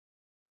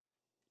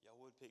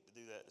picked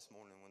to do that this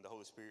morning when the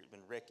Holy Spirit's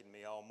been wrecking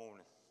me all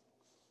morning.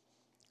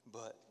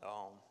 But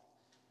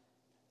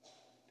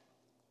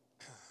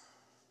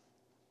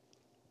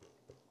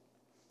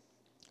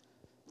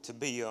to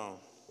be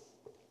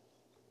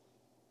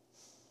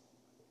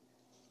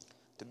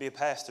a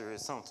pastor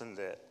is something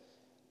that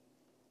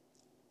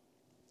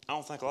I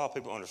don't think a lot of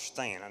people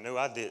understand. I know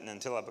I didn't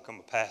until I become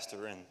a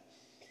pastor, and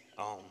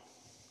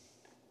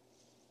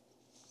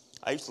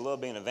I used to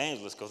love being an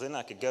evangelist because then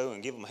I could go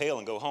and give them hell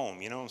and go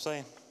home. You know what I'm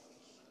saying?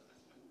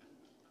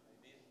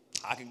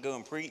 I could go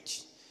and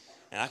preach,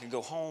 and I could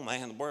go home. I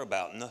ain't had to worry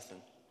about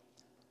nothing.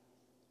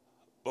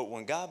 But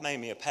when God made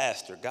me a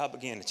pastor, God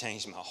began to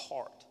change my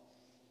heart.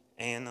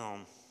 And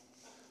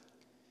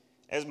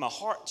as my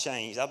heart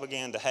changed, I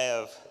began to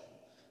have,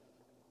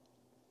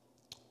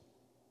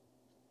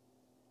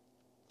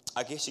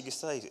 I guess you could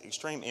say,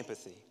 extreme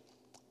empathy.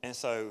 And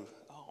so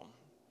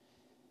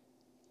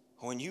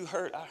when you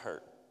hurt, I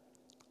hurt.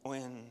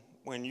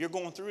 When you're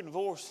going through a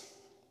divorce,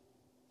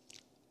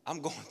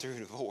 I'm going through a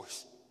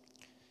divorce.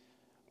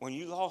 When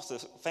you lost a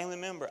family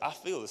member, I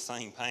feel the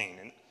same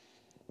pain.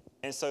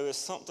 And so it's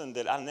something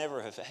that I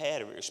never have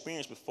had or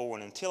experienced before.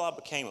 And until I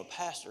became a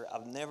pastor,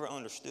 I've never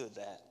understood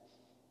that.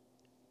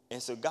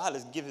 And so God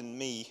has given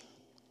me,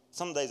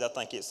 some days I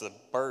think it's a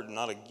burden,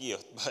 not a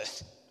gift,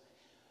 but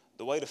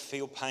the way to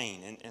feel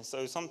pain. And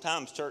so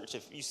sometimes, church,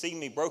 if you see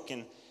me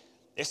broken,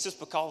 it's just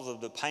because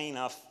of the pain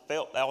I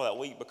felt all that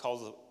week,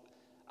 because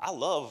I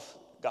love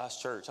God's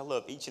church. I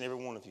love each and every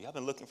one of you. I've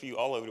been looking for you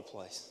all over the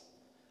place.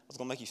 I was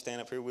going to make you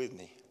stand up here with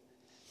me.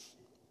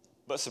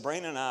 But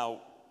Sabrina and I,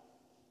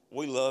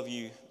 we love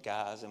you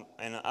guys.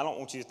 And I don't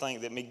want you to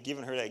think that me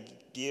giving her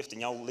that gift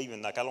and y'all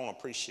leaving, like I don't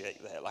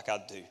appreciate that like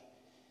I do.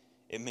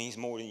 It means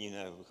more than you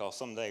know, because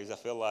some days I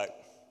feel like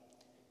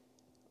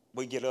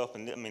we get up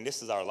and,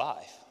 this is our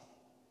life.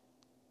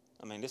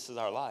 This is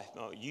our life.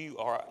 No, you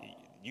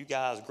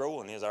guys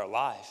growing is our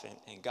life.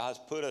 And God's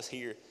put us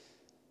here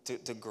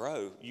to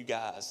grow, you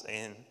guys.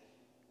 And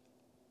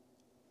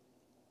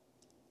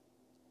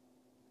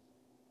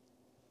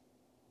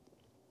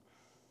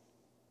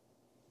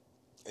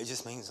it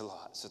just means a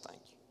lot, so thank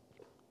you.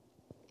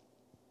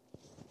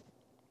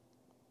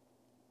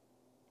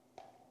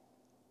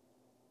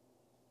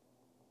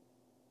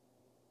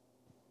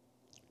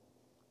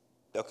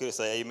 Y'all could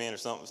say amen or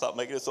something. Stop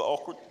making it so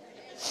awkward.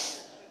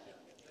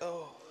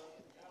 Oh,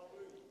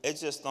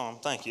 it's just,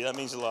 thank you. That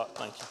means a lot.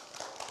 Thank you.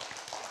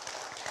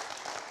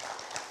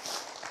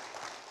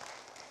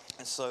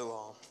 And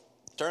so,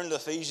 turn to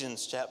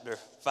Ephesians chapter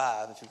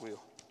 5, if you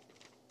will.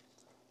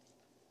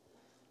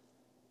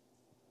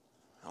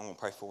 I'm going to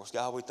pray for us.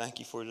 God, we thank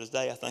you for this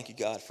day. I thank you,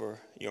 God, for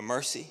your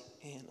mercy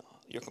and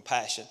your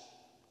compassion.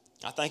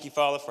 I thank you,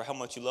 Father, for how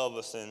much you love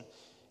us and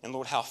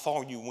Lord, how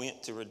far you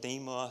went to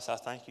redeem us. I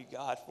thank you,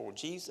 God, for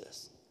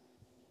Jesus.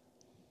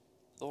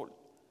 Lord,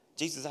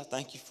 Jesus, I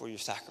thank you for your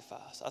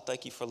sacrifice. I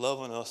thank you for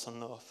loving us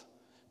enough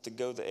to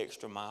go the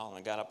extra mile.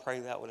 And God, I pray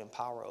that would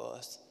empower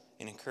us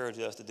and encourage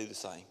us to do the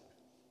same.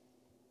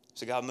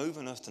 So God,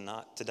 moving us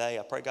today,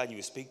 I pray, God, you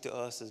would speak to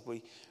us as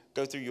we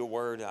go through your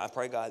word. And I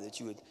pray, God,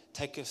 that you would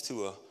take us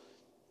to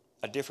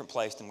a different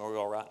place than where we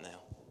are right now.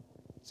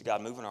 So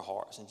God, move in our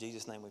hearts. In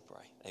Jesus' name we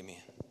pray.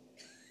 Amen.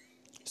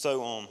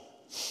 So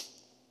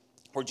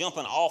we're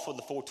jumping off of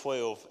the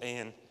 412,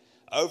 and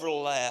over the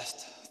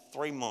last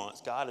 3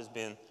 months, God has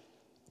been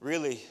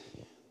really,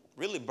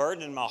 really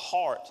burdening my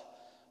heart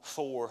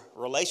for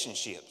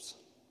relationships.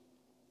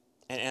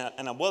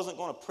 And I wasn't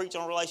going to preach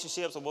on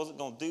relationships. I wasn't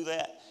going to do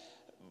that.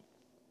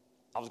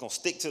 I was going to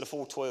stick to the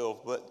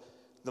 412, but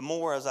the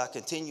more as I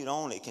continued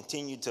on, it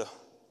continued to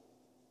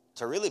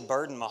really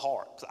burden my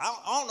heart.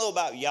 I don't know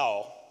about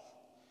y'all,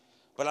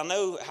 but I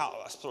know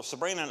how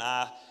Sabrina and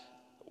I,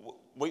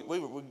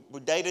 we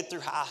dated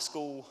through high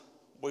school.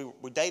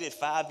 We dated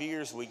 5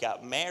 years. We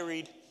got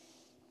married,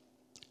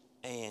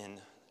 and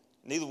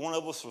neither one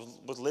of us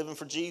was living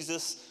for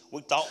Jesus.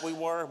 We thought we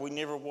were. We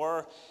never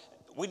were.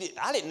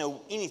 I didn't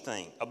know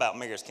anything about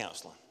marriage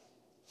counseling.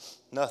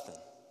 Nothing.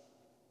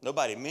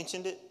 Nobody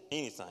mentioned it,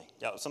 anything.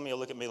 Some of you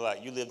look at me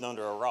like you lived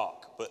under a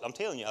rock, but I'm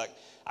telling you, like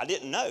I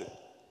didn't know.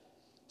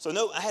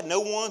 So I had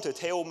no one to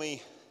tell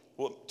me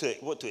what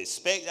to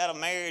expect out of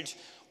marriage,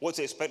 what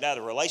to expect out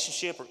of a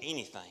relationship or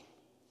anything.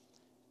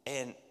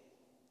 And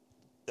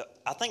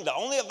I think the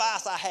only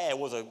advice I had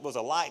was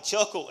a light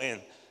chuckle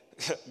and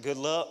good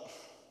luck.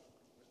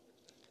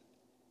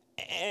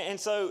 And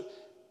so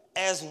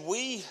as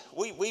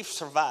we've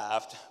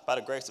survived by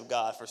the grace of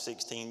God for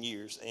 16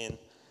 years,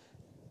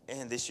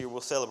 and this year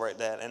we'll celebrate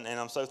that. And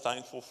I'm so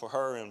thankful for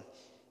her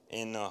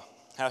and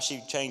how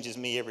she changes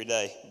me every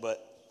day.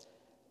 But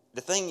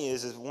the thing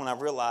is when I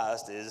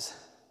realized is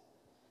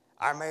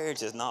our marriage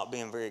has not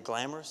been very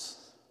glamorous.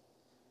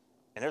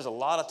 And there's a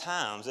lot of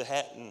times it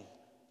hadn't.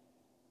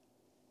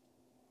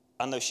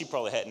 I know she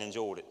probably hadn't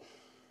enjoyed it.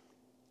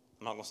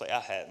 I'm not going to say I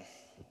hadn't.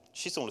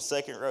 She's on the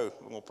second row.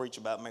 We're going to preach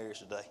about marriage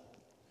today.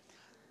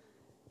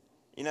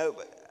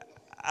 But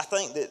I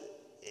think that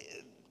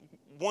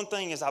one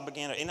thing is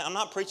and I'm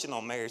not preaching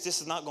on marriage.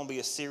 This is not going to be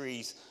a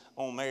series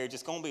on marriage.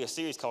 It's going to be a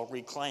series called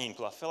Reclaim,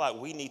 because I feel like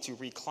we need to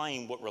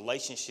reclaim what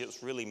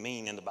relationships really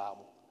mean in the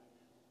Bible.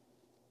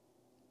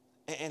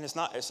 And it's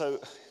not so,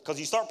 because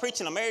you start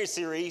preaching a marriage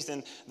series,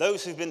 and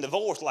those who've been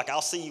divorced, like,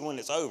 I'll see you when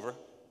it's over.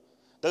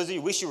 Those of you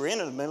who wish you were in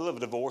the middle of a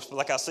divorce, but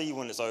like, I'll see you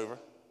when it's over.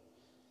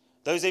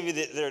 Those of you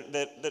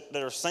that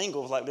are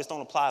single, like, this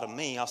don't apply to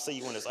me, I'll see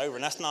you when it's over.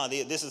 And that's not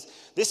it. This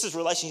is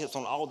relationships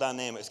on all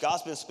dynamics.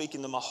 God's been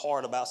speaking to my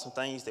heart about some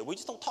things that we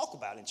just don't talk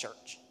about in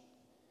church.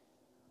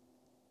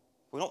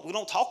 We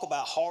don't talk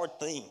about hard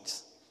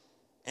things.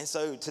 And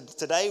so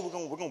today we're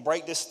going to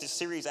break this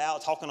series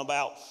out talking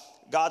about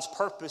God's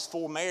purpose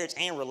for marriage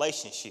and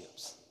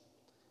relationships.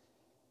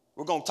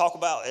 We're going to talk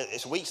about,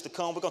 as weeks to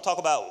come, we're going to talk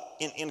about,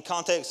 in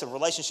context of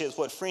relationships,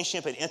 what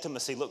friendship and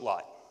intimacy look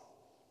like.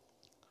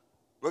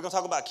 We're going to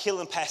talk about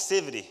killing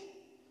passivity.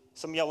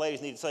 Some of y'all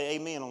ladies need to say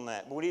amen on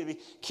that. But we need to be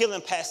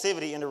killing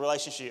passivity in the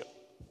relationship.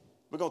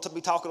 We're going to be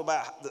talking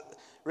about,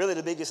 really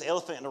the biggest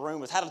elephant in the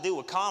room is how to deal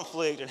with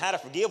conflict and how to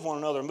forgive one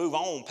another and move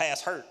on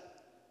past hurt.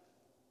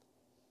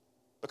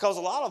 Because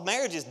a lot of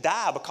marriages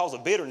die because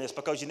of bitterness,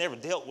 because you never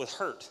dealt with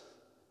hurt.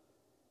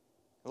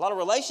 A lot of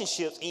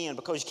relationships end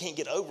because you can't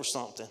get over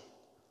something.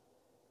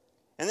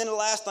 And then the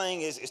last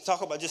thing is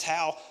talk about just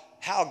how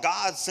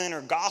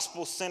God-centered,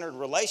 gospel-centered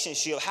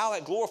relationship, how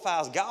it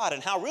glorifies God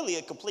and how really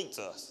it completes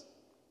us.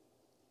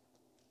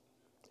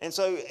 And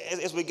so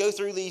as we go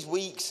through these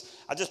weeks,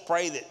 I just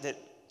pray that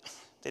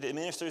it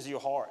ministers to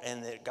your heart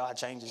and that God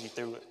changes you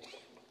through it.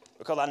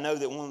 Because I know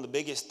that one of the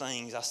biggest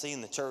things I see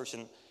in the church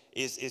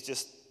is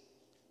just,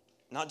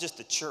 not just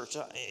the church,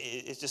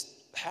 it's just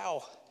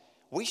how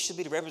we should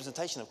be the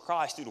representation of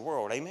Christ through the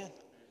world, amen?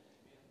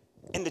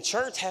 And the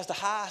church has the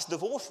highest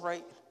divorce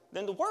rate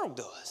than the world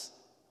does.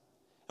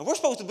 And we're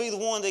supposed to be the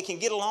one that can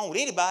get along with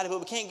anybody, but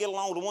we can't get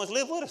along with the ones that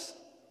live with us.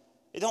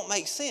 It don't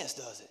make sense,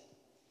 does it?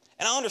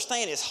 And I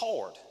understand it's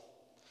hard.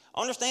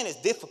 I understand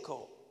it's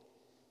difficult.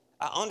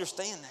 I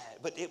understand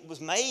that. But it was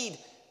made,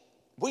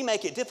 we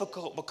make it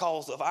difficult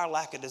because of our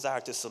lack of desire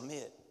to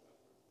submit.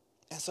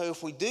 And so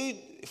if we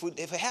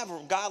have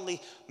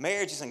godly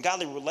marriages and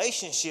godly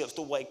relationships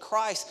the way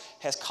Christ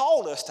has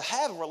called us to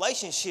have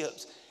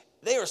relationships,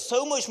 they are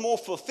so much more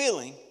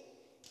fulfilling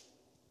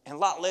and a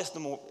lot less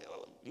than more.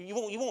 You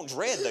won't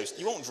dread those.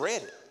 You won't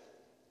dread it,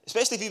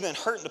 especially if you've been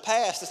hurt in the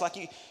past. It's like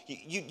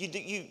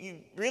you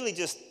really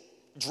just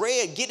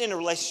dread getting in a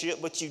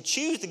relationship, but you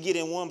choose to get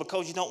in one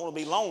because you don't want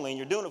to be lonely and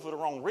you're doing it for the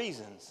wrong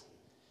reasons.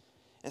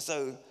 And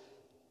so,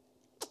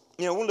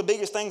 one of the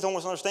biggest things I want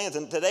us to understand,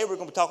 and today we're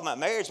going to be talking about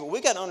marriage, but we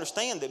got to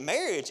understand that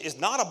marriage is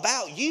not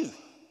about you.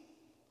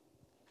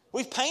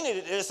 We've painted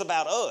it that it's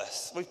about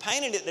us. We've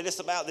painted it that it's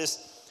about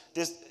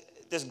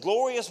this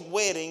glorious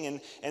wedding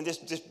and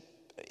this.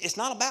 It's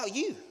not about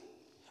you.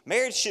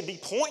 Marriage should be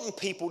pointing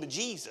people to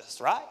Jesus,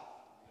 right?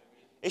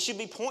 It should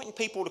be pointing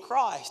people to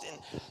Christ.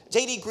 And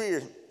J.D.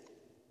 Greear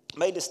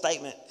made this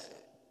statement,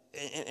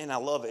 and I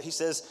love it. He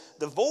says,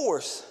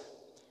 divorce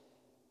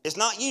is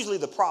not usually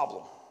the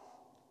problem.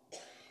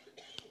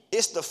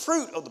 It's the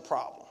fruit of the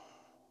problem.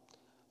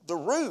 The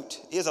root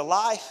is a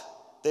life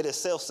that is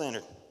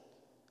self-centered.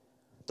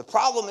 The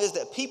problem is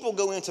that people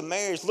go into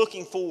marriage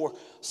looking for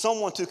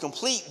someone to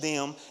complete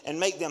them and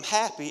make them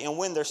happy, and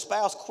when their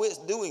spouse quits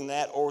doing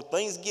that, or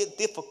things get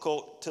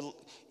difficult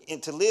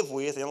to live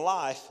with in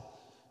life,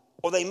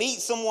 or they meet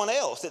someone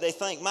else that they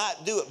think might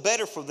do it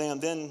better for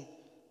them, then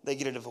they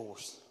get a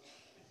divorce.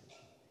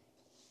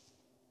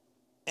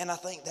 And I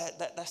think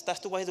that's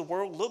the way the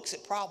world looks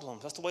at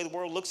problems. That's the way the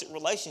world looks at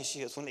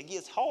relationships. When it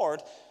gets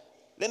hard,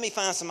 let me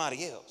find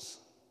somebody else.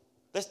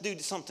 Let's do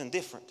something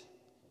different.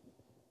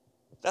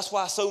 That's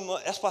why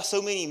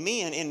so many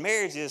men in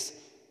marriages,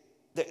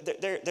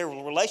 their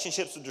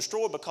relationships are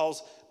destroyed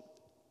because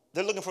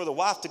they're looking for the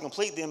wife to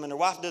complete them, and their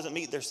wife doesn't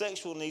meet their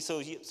sexual needs,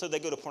 so they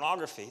go to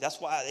pornography. That's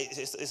why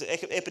it's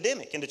an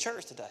epidemic in the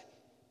church today.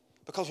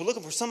 Because we're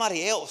looking for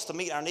somebody else to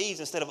meet our needs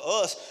instead of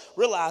us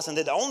realizing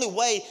that the only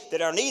way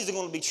that our needs are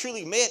going to be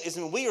truly met is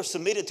when we are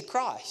submitted to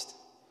Christ.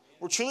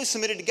 We're truly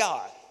submitted to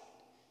God.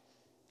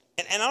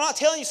 And I'm not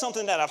telling you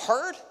something that I've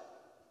heard.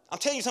 I'm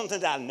telling you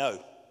something that I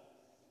know.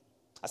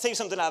 I'll tell you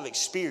something I've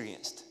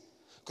experienced.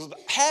 Because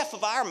half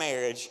of our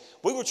marriage,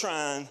 we were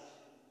trying,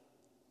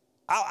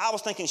 I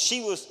was thinking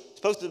she was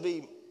supposed to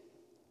be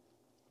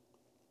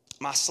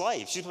my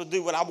slave. She was supposed to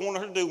do what I wanted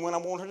her to do when I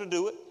wanted her to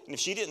do it. And if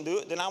she didn't do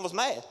it, then I was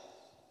mad.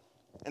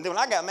 And then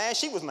when I got mad,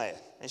 she was mad.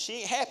 And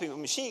she ain't happy with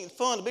me. She ain't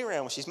fun to be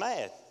around when she's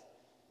mad.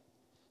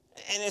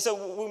 And so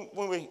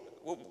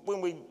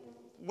when we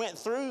went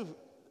through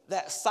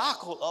that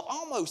cycle of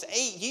almost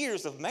 8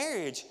 years of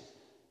marriage,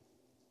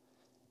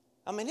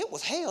 I mean, it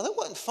was hell. It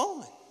wasn't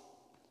fun.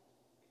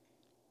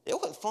 It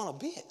wasn't fun a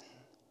bit.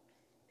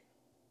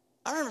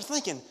 I remember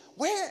thinking,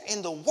 where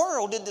in the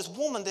world did this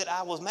woman that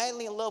I was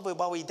madly in love with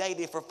while we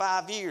dated for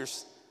 5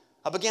 years,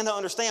 I began to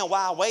understand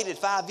why I waited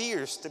 5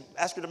 years to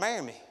ask her to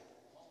marry me.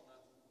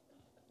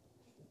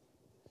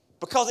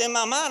 Because in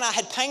my mind, I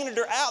had painted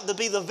her out to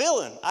be the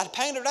villain. I had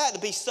painted her out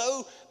to be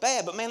so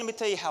bad. But man, let me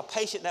tell you how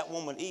patient that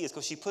woman is,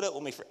 because she put up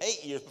with me for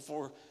 8 years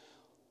before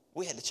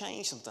we had to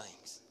change some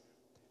things.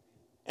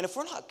 And if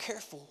we're not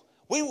careful,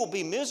 we will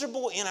be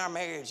miserable in our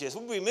marriages.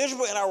 We'll be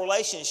miserable in our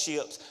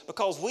relationships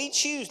because we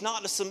choose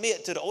not to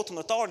submit to the ultimate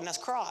authority, and that's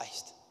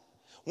Christ.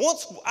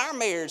 Once our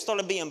marriage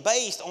started being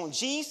based on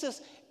Jesus,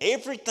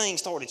 everything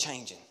started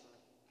changing.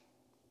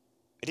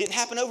 It didn't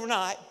happen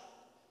overnight.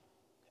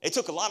 It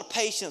took a lot of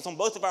patience on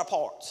both of our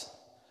parts.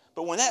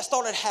 But when that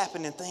started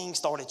happening, things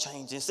started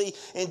changing. See,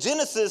 in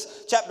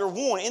Genesis chapter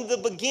 1, in the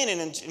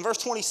beginning, in verse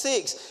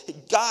 26,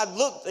 God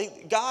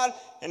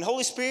and the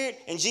Holy Spirit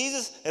and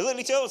Jesus, they looked at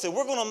each other and said,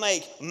 we're going to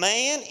make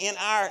man in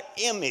our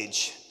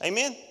image.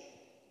 Amen?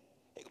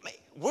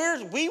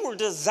 We were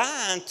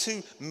designed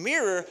to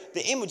mirror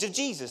the image of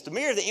Jesus, to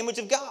mirror the image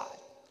of God.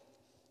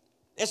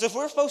 And so if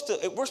we're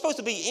supposed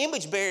to be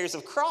image bearers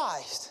of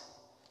Christ,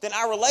 then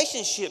our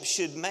relationship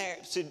should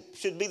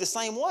be the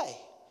same way.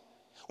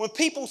 When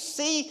people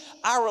see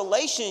our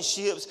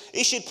relationships,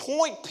 it should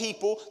point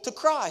people to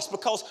Christ,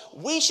 because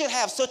we should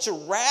have such a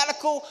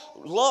radical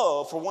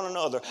love for one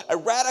another, a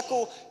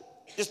radical,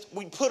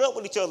 we put up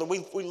with each other.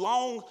 We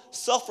long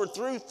suffer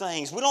through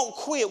things. We don't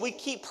quit. We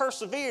keep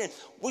persevering.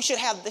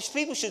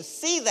 People should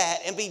see that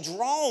and be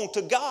drawn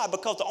to God,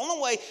 because the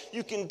only way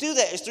you can do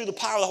that is through the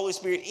power of the Holy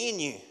Spirit in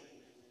you.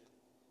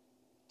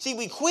 See,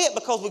 we quit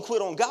because we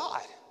quit on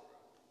God.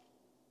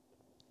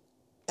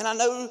 And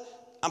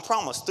I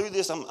promise, through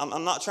this,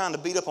 I'm not trying to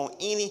beat up on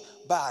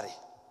anybody.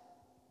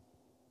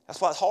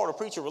 That's why it's hard to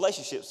preach a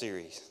relationship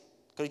series,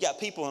 because you got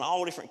people in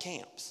all different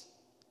camps.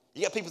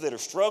 You got people that are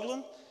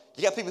struggling.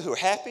 You got people who are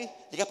happy.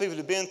 You got people who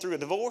have been through a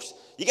divorce.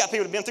 You got people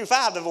who have been through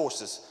 5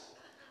 divorces.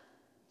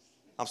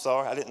 I'm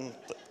sorry, I didn't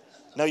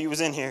know you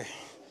was in here.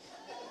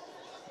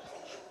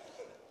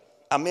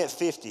 I meant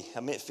 50.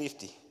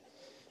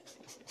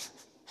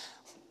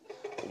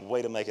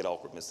 Way to make it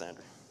awkward, Miss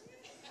Sandra.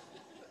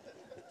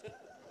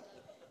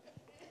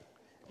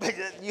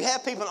 You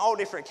have people in all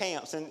different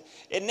camps, and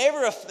it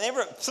never,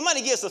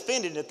 somebody gets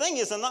offended. The thing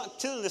is, I'm not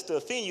telling this to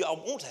offend you. I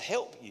want to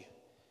help you,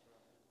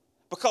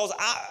 because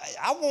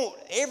I want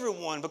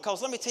everyone,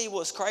 because let me tell you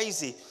what's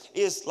crazy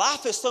is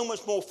life is so much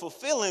more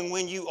fulfilling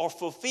when you are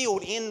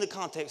fulfilled in the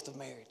context of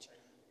marriage.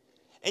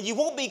 And you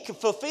won't be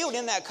fulfilled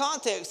in that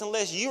context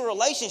unless your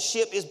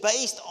relationship is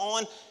based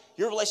on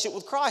your relationship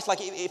with Christ. Like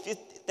if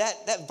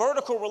that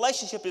vertical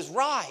relationship is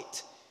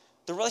right,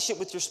 the relationship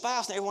with your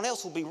spouse and everyone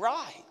else will be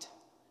right.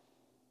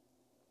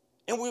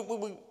 And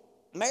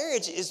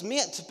marriage is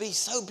meant to be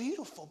so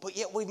beautiful, but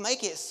yet we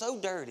make it so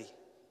dirty.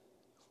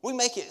 We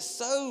make it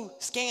so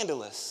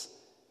scandalous.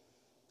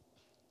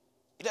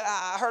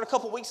 I heard a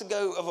couple weeks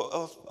ago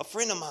of a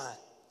friend of mine.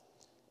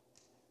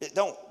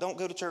 Don't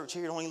go to church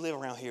here, don't even live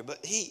around here.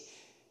 But he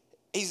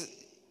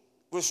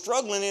was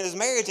struggling in his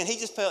marriage, and he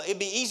just felt it'd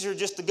be easier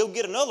just to go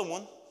get another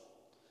one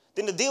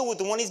than to deal with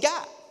the one he's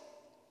got.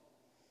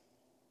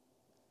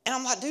 And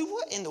I'm like, dude,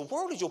 what in the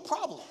world is your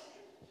problem?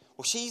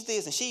 Well, she's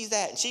this and she's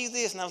that and she's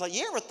this. And I was like,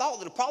 you ever thought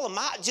that the problem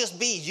might just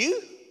be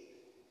you?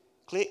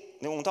 Click,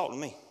 they won't talk to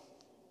me.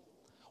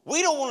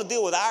 We don't want to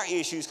deal with our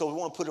issues because we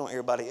want to put it on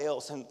everybody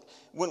else. And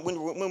when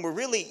we're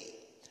really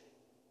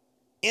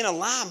in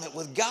alignment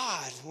with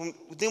God,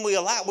 then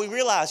we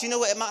realize, you know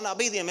what, it might not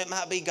be them, it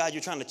might be God,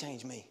 you're trying to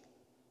change me.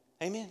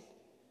 Amen?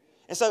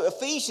 And so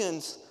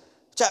Ephesians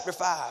chapter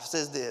 5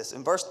 says this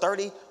in verse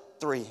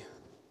 33.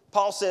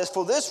 Paul says,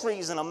 for this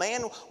reason, a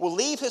man will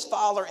leave his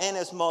father and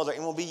his mother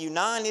and will be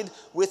united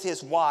with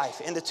his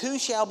wife, and the two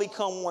shall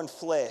become one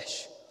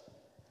flesh.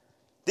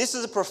 This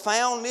is a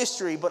profound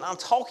mystery, but I'm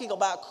talking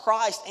about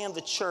Christ and the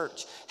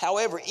church.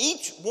 However,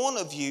 each one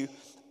of you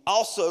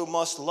also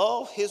must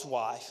love his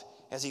wife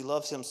as he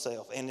loves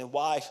himself, and the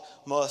wife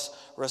must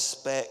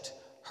respect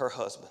her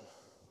husband.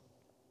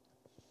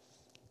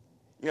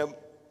 You know,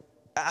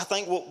 I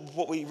think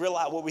what we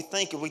realize, what we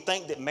think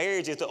that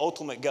marriage is the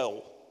ultimate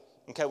goal.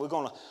 Okay, we're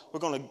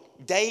gonna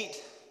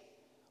date,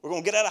 we're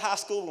gonna get out of high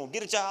school, we're gonna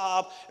get a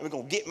job, and we're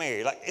gonna get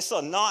married. Like, it's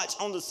a notch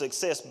on the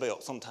success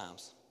belt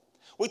sometimes.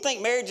 We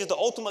think marriage is the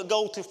ultimate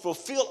goal to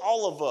fulfill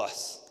all of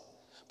us.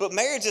 But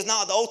marriage is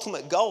not the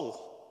ultimate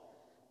goal.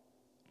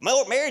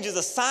 Marriage is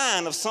a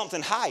sign of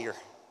something higher.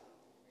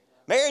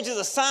 Marriage is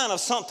a sign of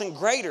something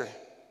greater.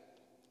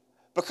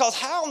 Because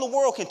how in the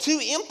world can two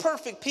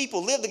imperfect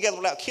people live together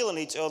without killing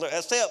each other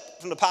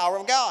except from the power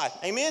of God?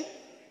 Amen?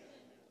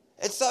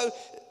 And so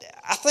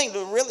I think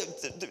we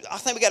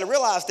got to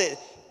realize that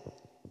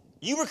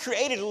you were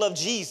created to love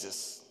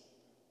Jesus.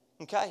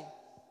 Okay?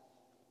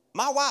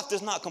 My wife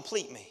does not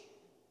complete me.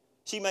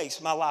 She makes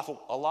my life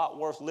a lot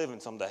worth living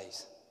some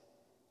days.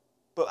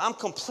 But I'm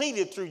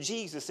completed through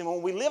Jesus. And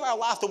when we live our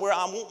life to where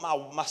I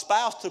want my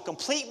spouse to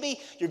complete me,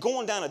 you're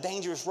going down a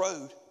dangerous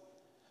road.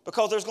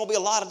 Because there's going to be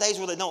a lot of days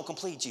where they don't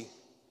complete you.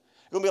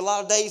 There's going to be a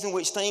lot of days in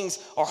which things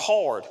are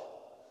hard.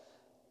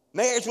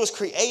 Marriage was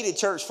created,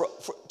 church,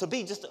 to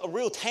be just a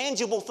real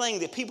tangible thing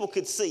that people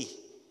could see.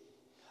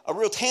 A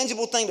real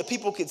tangible thing that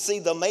people could see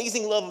the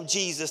amazing love of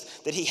Jesus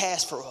that he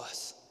has for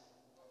us.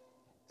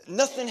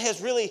 Nothing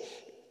has really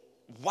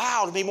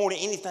wowed me more than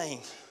anything.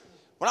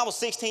 When I was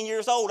 16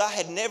 years old, I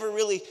had never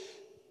really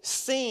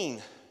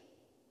seen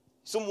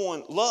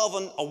someone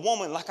love a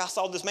woman like I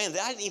saw this man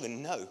that I didn't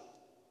even know.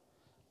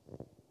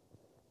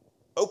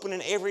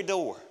 opening every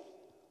door,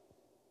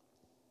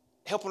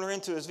 helping her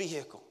into his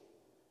vehicle.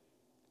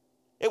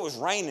 It was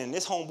raining.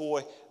 This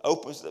homeboy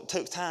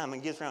took time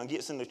and gets around,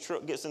 gets in the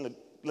truck,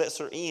 lets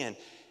her in.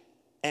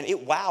 And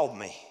it wowed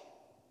me.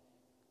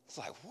 It's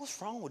like,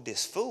 what's wrong with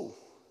this fool?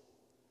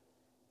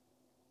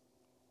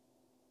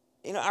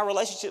 You know, our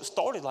relationship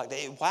started like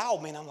that. It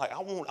wowed me, and I'm like, I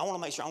want to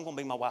make sure I'm going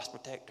to be my wife's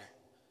protector.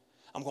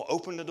 I'm going to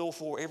open the door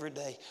for her every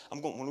day.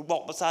 When we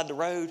walk beside the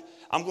road,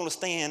 I'm going to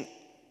stand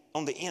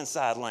on the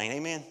inside lane,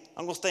 amen?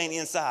 I'm going to stand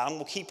inside. I'm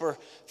going to keep her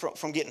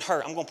from getting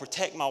hurt. I'm going to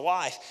protect my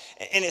wife.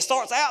 And it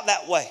starts out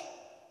that way.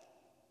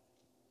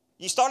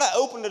 You start out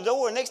opening the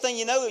door, and next thing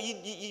you know,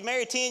 you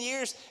married 10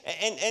 years,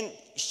 and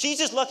she's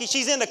just lucky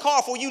she's in the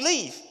car before you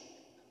leave.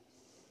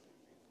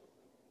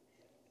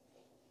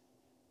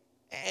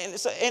 And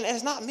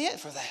it's not meant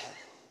for that.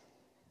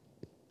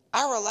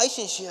 Our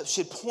relationship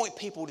should point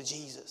people to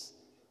Jesus.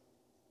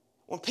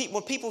 When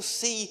people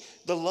see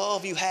the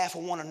love you have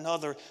for one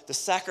another, the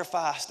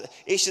sacrifice,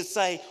 it should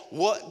say,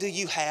 what do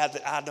you have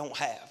that I don't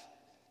have?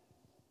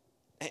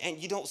 And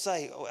you don't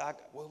say,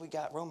 well, we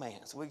got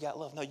romance, we got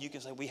love. No, you can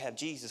say we have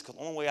Jesus, because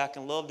the only way I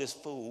can love this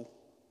fool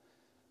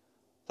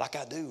like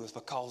I do is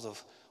because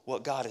of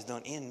what God has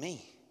done in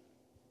me.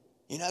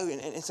 You know,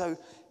 and so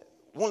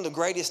one of the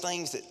greatest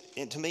things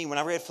that, to me, when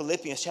I read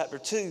Philippians chapter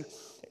 2,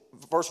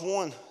 verse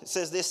 1, it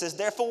says,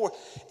 therefore,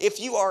 if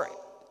you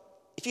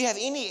have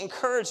any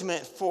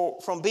encouragement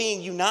from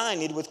being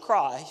united with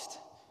Christ,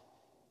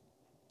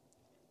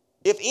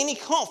 if any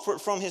comfort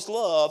from his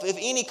love, if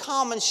any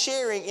common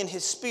sharing in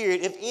his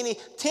spirit, if any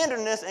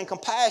tenderness and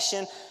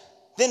compassion,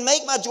 then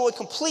make my joy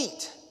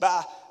complete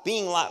by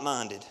being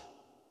like-minded,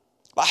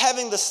 by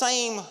having the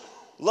same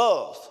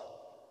love,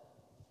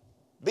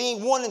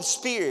 being one in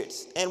spirit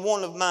and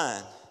one of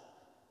mind.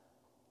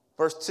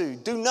 Verse 2,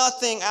 do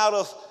nothing out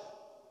of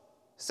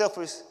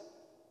selfish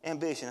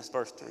ambition. That's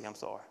verse 3, I'm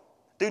sorry.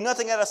 Do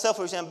nothing out of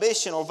selfish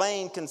ambition or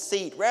vain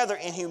conceit. Rather,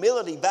 in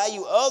humility,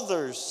 value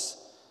others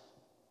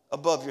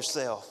above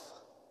yourself.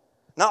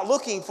 Not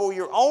looking for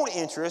your own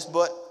interest,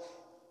 but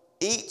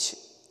each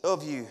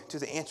of you to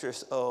the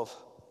interest of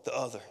the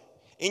other.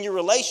 In your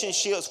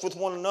relationships with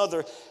one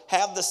another,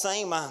 have the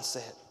same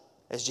mindset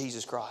as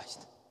Jesus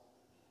Christ.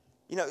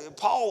 You know,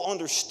 Paul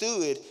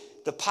understood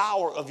the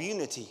power of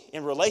unity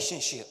in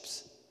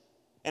relationships.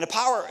 And the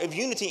power of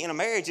unity in a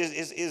marriage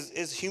is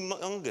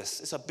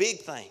humongous. It's a big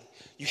thing.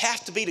 You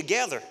have to be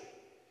together.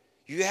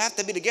 You have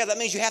to be together. That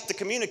means you have to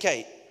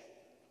communicate.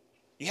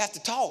 You have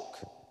to talk.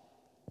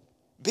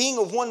 Being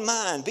of one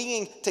mind,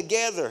 being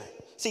together.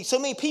 See, so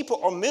many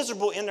people are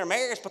miserable in their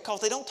marriage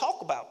because they don't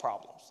talk about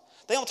problems.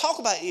 They don't talk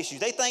about issues.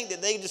 They think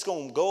that they're just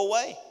going to go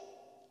away.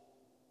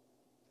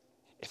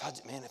 I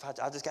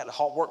just got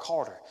to work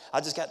harder.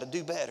 I just got to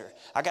do better.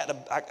 I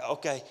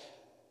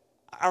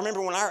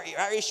remember when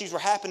our issues were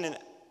happening,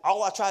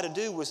 all I tried to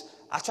do was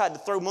I tried to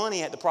throw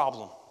money at the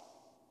problem.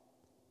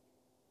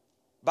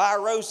 Buy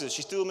her roses.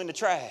 She threw them in the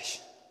trash.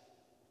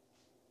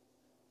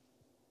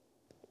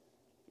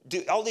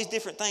 Do all these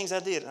different things I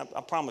did.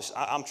 I promise.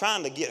 I'm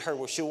trying to get her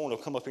where she'll want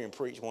to come up here and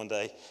preach one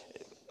day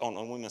on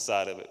the women's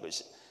side of it. But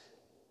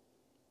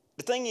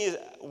the thing is,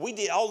 we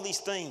did all these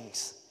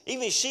things.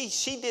 Even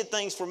she did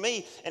things for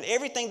me, and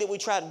everything that we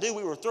tried to do,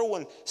 we were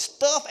throwing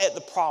stuff at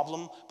the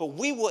problem, but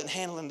we wasn't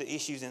handling the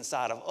issues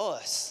inside of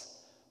us.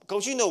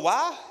 Because you know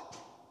why?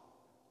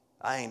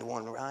 I ain't the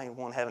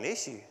one having an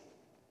issue.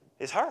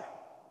 It's her.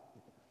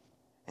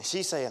 And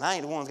she's saying, I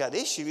ain't the one who's got the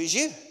issue, it's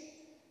you.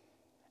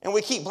 And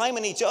we keep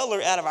blaming each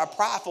other out of our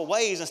prideful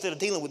ways instead of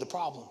dealing with the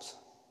problems.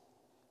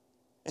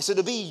 And so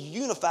to be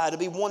unified, to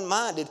be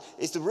one-minded,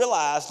 is to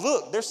realize,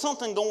 look, there's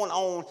something going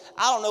on.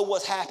 I don't know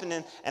what's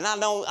happening, and I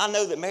know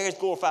that marriage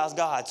glorifies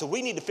God, so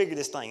we need to figure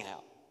this thing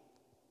out.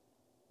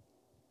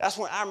 That's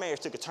when our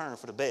marriage took a turn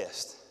for the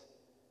best.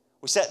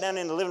 We sat down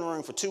in the living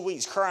room for 2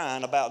 weeks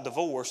crying about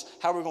divorce,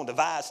 how we're going to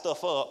divide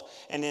stuff up,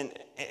 and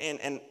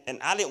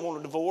I didn't want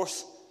a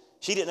divorce.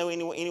 She didn't know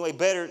any way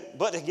better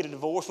but to get a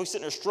divorce. We're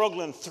sitting there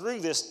struggling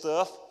through this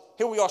stuff.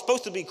 Here we are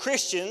supposed to be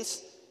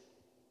Christians,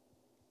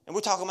 and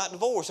we're talking about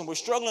divorce, and we're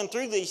struggling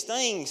through these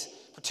things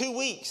for 2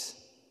 weeks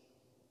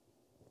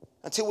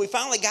until we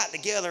finally got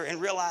together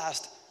and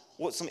realized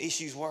what some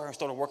issues were and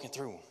started working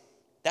through them.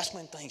 That's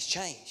when things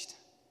changed.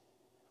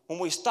 When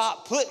we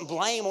stop putting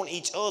blame on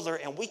each other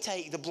and we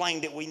take the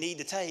blame that we need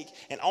to take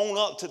and own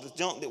up to the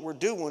junk that we're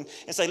doing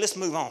and say, let's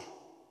move on.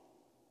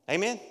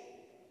 Amen?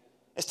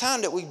 It's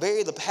time that we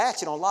bury the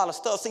hatchet on a lot of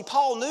stuff. See,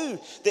 Paul knew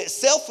that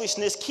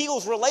selfishness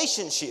kills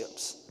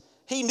relationships.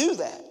 He knew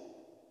that.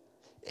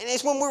 And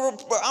it's when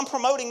I'm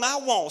promoting my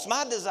wants,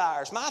 my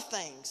desires, my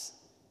things.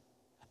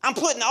 I'm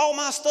putting all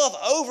my stuff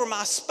over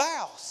my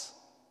spouse.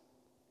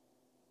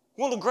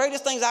 One of the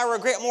greatest things I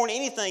regret more than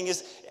anything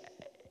is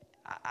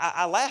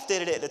I laughed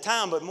at it at the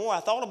time, but more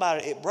I thought about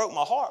it, it broke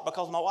my heart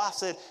because my wife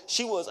said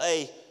she was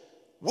a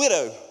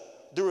widow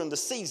during the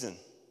season.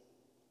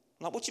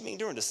 I'm like, what you mean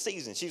during the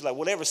season? She's like,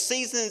 whatever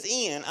season's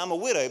in, I'm a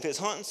widow. If it's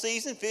hunting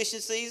season, fishing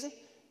season,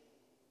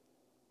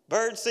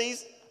 bird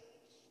season,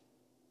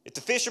 if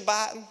the fish are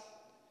biting,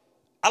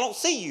 I don't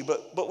see you,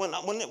 but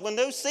when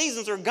those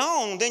seasons are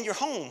gone, then you're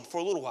home for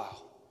a little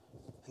while.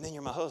 And then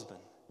you're my husband.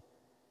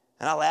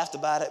 And I laughed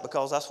about it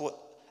because that's what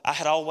I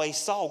had always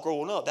saw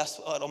growing up. That's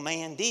what a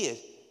man did.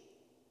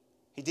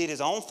 He did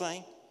his own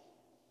thing,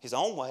 his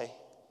own way,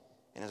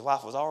 and his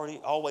wife was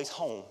always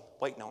home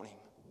waiting on him.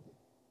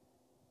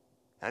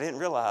 And I didn't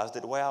realize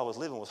that the way I was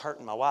living was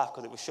hurting my wife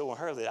because it was showing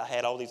her that I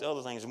had all these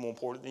other things more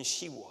important than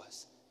she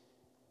was.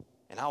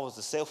 And I was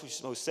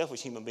the most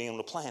selfish human being on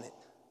the planet.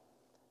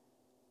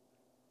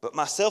 But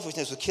my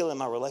selfishness was killing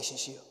my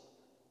relationship.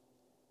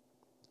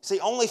 See,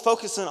 only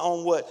focusing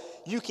on what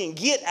you can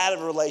get out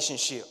of a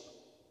relationship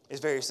is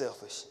very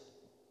selfish.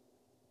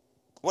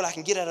 What I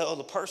can get out of the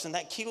other person,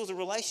 that kills a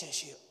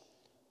relationship.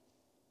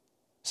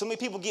 So many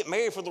people get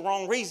married for the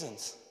wrong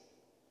reasons.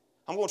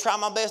 I'm going to try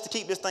my best to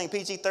keep this thing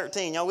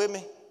PG-13. Y'all with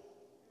me?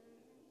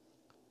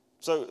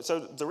 So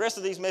the rest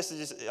of these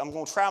messages, I'm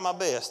going to try my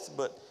best,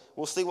 but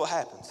we'll see what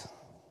happens.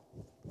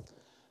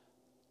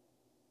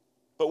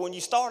 But when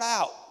you start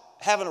out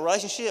having a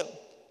relationship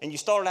and you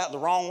start out the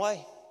wrong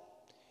way,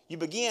 you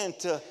begin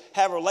to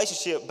have a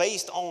relationship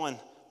based on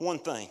one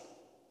thing.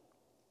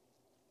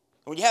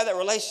 When you have that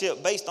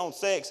relationship based on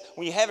sex,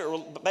 when you have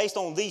it based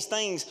on these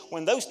things,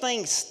 when those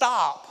things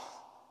stop,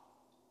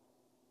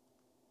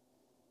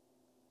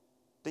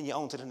 then you're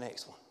on to the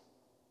next one.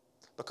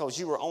 Because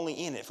you were only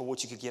in it for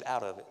what you could get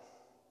out of it.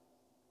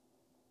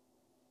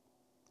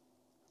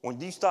 When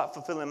you stop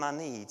fulfilling my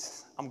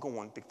needs, I'm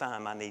going to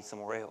find my needs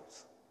somewhere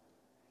else.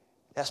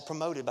 That's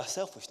promoted by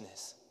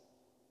selfishness.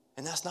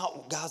 And that's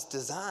not God's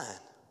design.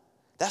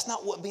 That's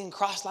not what being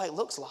Christ-like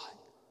looks like.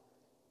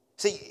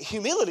 See,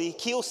 humility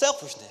kills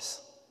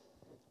selfishness.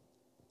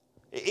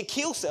 It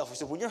kills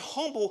selfishness. When you're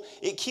humble,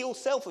 it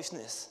kills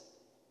selfishness.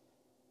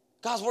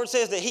 God's word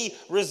says that he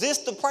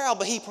resists the proud,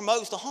 but he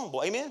promotes the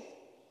humble. Amen?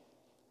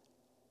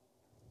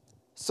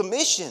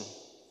 Submission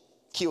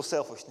kills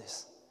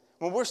selfishness.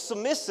 When we're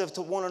submissive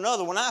to one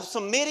another, when I'm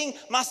submitting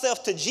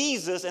myself to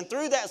Jesus and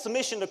through that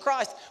submission to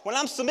Christ, when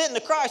I'm submitting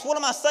to Christ, what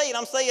am I saying?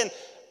 I'm saying,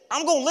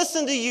 I'm going to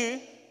listen to you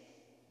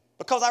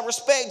because I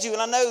respect you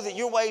and I know that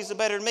your ways are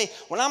better than me.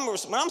 When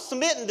I'm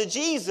submitting to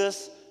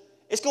Jesus,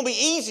 it's going to be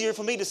easier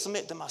for me to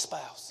submit to my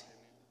spouse.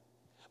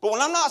 But when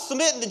I'm not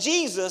submitting to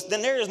Jesus,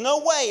 then there is no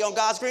way on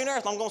God's green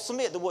earth I'm going to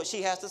submit to what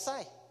she has to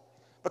say.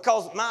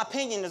 Because my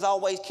opinion is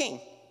always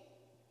king.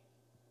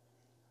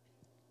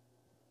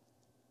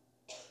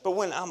 But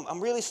when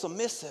I'm really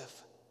submissive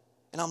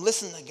and I'm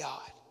listening to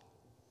God.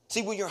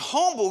 See, when you're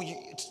humble,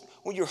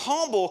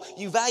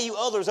 you value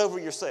others over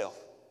yourself.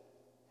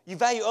 You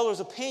value others'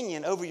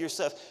 opinion over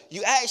yourself.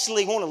 You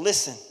actually want to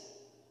listen.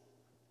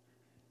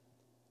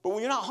 But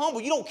when you're not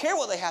humble, you don't care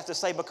what they have to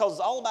say because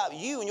it's all about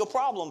you and your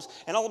problems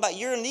and all about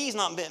your needs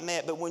not being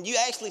met. But when you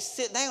actually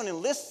sit down and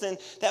listen,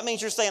 that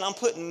means you're saying, I'm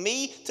putting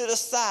me to the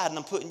side and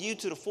I'm putting you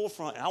to the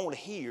forefront and I want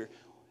to hear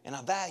and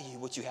I value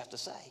what you have to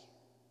say.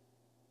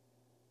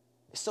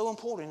 It's so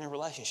important in a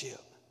relationship.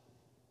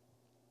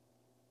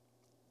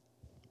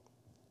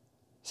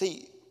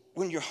 See,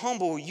 when you're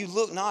humble, you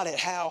look not at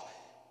how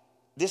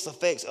this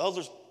affects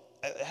others,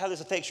 how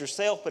this affects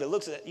yourself, but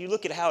you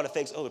look at how it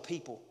affects other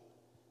people.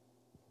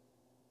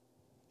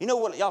 You know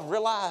what y'all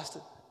realized?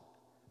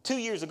 2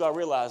 years ago, I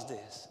realized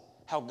this,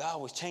 how God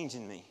was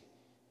changing me.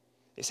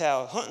 It's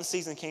how hunting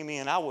season came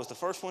in. I was the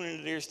first one in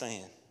the deer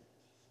stand.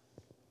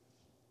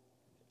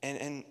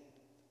 And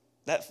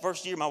that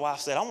first year, my wife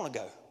said, I want to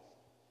go.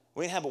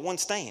 We didn't have but one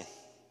stand.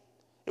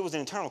 It was an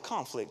internal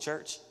conflict,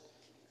 church.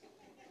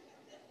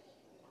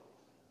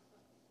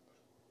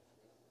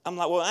 I'm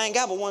like, well, I ain't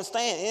got but one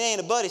stand. It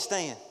ain't a buddy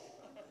stand.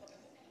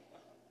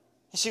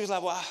 And she was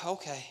like, well,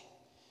 okay.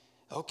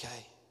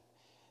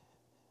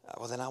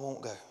 Well, then I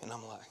won't go. And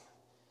I'm like,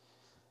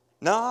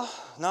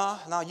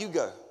 no, you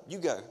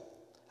go.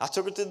 I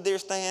took her to the deer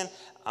stand.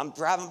 I'm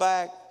driving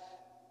back.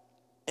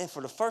 And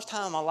for the first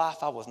time in my life,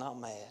 I was not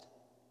mad.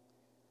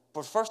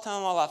 For the first time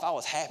in my life, I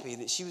was happy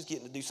that she was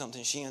getting to do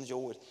something she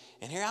enjoyed.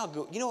 And here I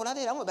go. You know what I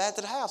did? I went back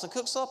to the house and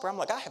cooked supper. I'm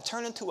like, I have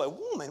turned into a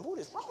woman. What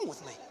is wrong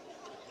with me?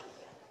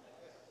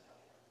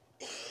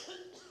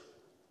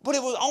 But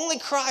it was only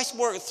Christ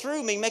worked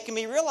through me, making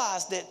me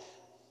realize that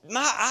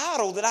my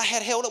idol that I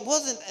had held up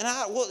wasn't an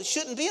idol. Well, it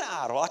shouldn't be an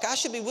idol. Like I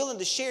should be willing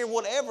to share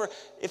whatever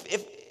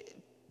if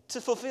to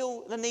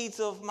fulfill the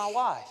needs of my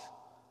wife,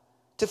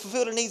 to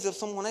fulfill the needs of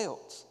someone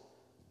else.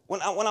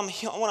 When I'm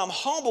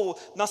humble,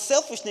 my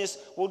selfishness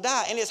will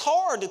die. And it's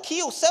hard to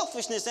kill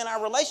selfishness in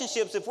our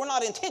relationships if we're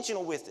not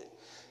intentional with it.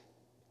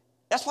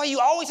 That's why you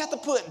always have to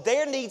put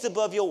their needs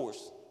above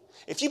yours.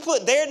 If you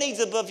put their needs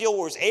above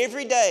yours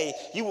every day,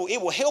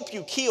 it will help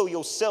you kill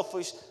your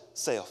selfish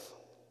self.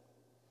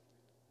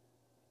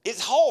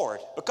 It's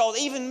hard because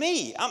even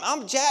me,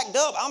 I'm jacked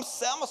up. I'm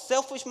a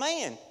selfish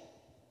man.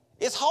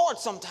 It's hard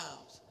sometimes.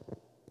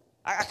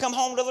 I come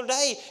home the other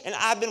day, and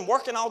I've been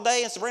working all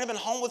day, and Sabrina been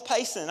home with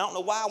Payson. I don't know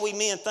why we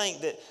men think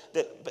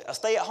that a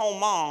stay-at-home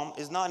mom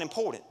is not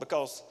important,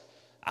 because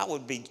I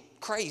would be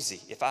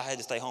crazy if I had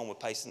to stay home with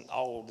Payson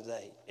all the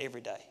day, every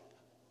day.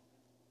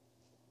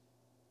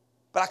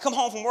 But I come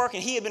home from work,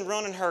 and he had been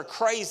running her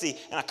crazy.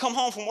 And I come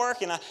home from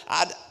work, and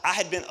I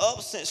had been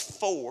up since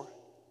 4.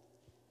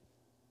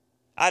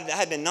 I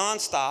had been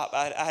nonstop.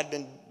 I had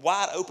been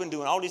wide open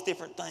doing all these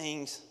different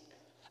things.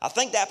 I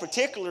think that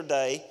particular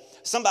day,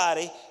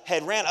 somebody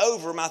had ran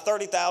over my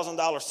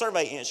 $30,000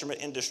 survey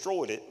instrument and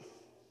destroyed it.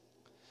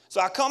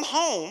 So I come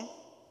home,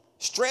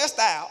 stressed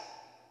out,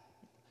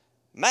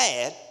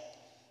 mad.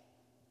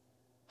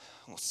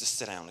 Let's just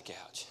sit down on the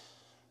couch.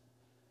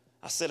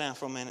 I sit down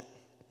for a minute,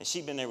 and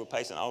she'd been there with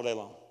Payson all day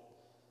long.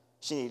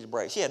 She needed a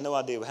break. She had no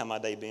idea how my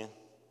day been.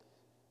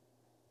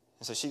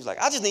 And so she was like,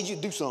 I just need you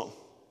to do something.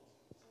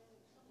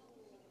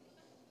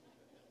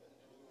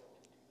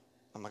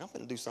 I'm like, I'm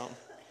going to do something.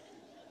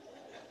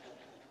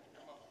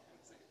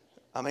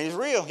 I mean, it's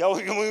real. Y'all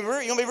you gonna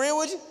be real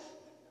with you?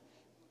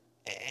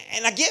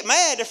 And I get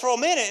mad there for a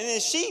minute, and then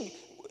she,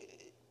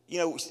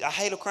 I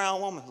hate a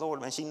crying woman.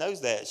 Lord, man, she knows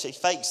that. She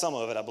faked some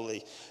of it, I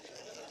believe.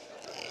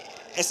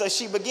 And so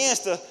she begins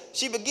to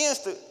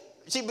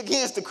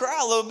cry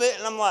a little bit,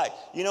 and I'm like,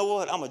 you know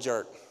what? I'm a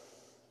jerk.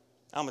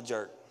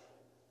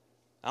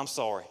 I'm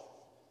sorry.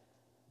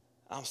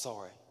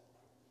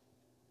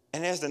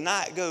 And as the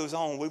night goes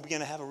on, we begin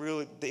to have a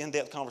really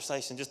in-depth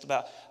conversation just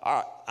about, all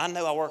right, I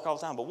know I work all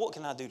the time, but what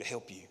can I do to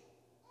help you?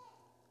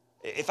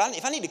 If I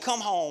need to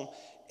come home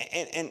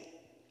and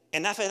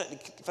if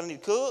I need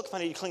to cook, if I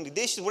need to clean the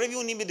dishes, whatever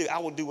you need me to do, I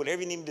will do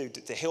whatever you need me to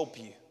do to help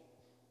you.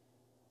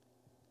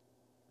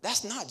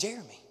 That's not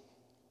Jeremy.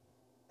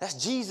 That's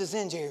Jesus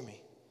in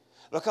Jeremy.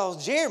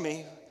 Because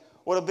Jeremy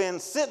would have been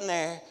sitting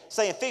there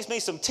saying, fix me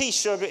some tea,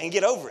 sugar, and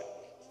get over it.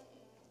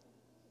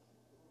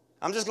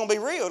 I'm just going to be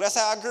real. That's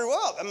how I grew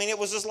up. I mean, it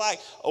was just like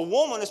a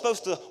woman is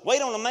supposed to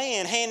wait on a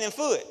man hand and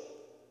foot.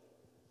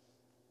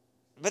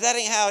 But that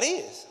ain't how it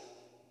is.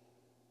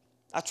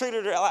 I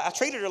treated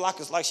her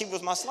like she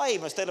was my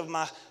slave instead of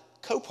my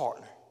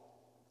co-partner.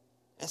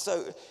 And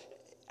so,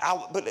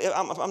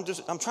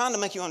 I'm trying to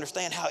make you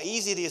understand how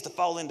easy it is to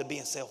fall into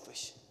being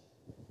selfish.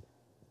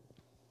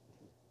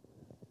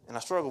 And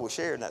I struggle with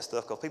sharing that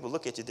stuff because people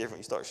look at you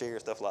different. You start sharing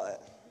stuff like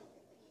that.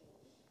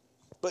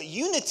 But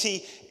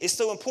unity is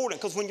so important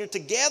because when you're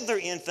together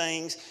in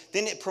things,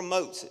 then it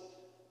promotes it.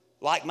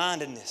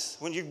 Like-mindedness.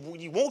 When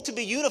you want to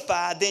be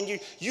unified, then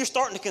you're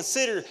starting to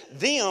consider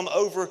them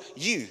over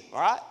you, all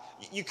right?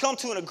 You come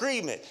to an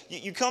agreement.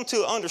 You come to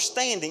an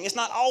understanding. It's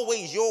not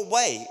always your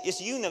way.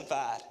 It's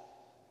unified.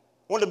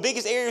 One of the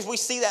biggest areas we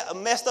see that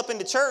messed up in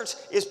the church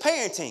is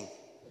parenting.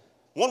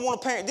 One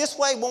want to parent this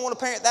way, one want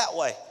to parent that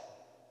way.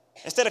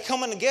 Instead of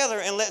coming together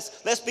and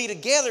let's be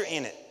together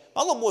in it.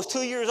 My little boy's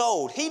 2 years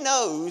old. He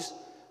knows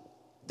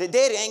that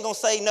daddy ain't going to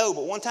say no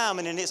but one time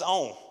and then it's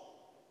on.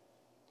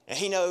 And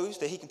he knows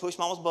that he can push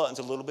mama's buttons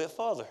a little bit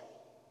further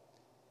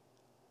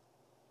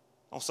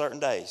on certain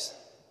days.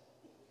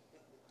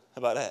 How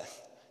about that?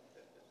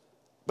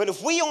 But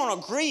if we don't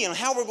agree on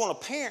how we're going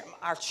to parent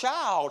our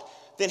child,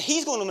 then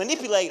he's going to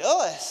manipulate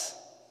us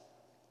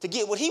to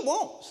get what he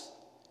wants.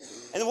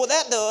 And what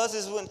that does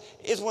is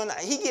when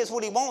he gets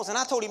what he wants, and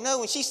I told him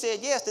no, and she said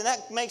yes, then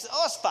that makes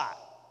us fight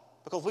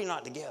because we're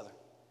not together.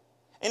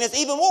 And it's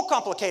even more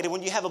complicated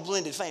when you have a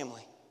blended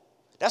family.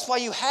 That's why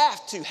you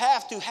have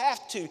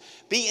to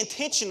be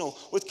intentional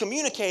with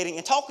communicating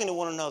and talking to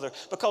one another.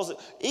 Because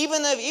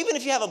even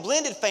if you have a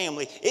blended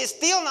family, it's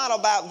still not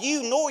about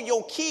you nor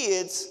your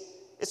kids.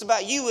 It's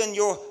about you and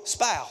your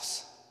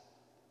spouse.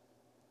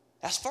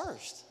 That's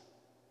first.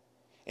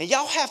 And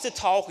y'all have to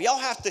talk. Y'all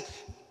have to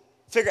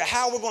figure out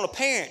how we're going to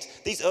parent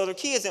these other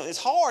kids. And it's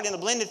hard in a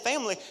blended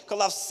family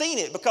because I've seen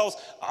it. Because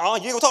you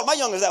ain't going to talk to my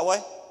youngest that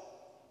way.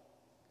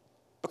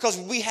 Because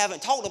we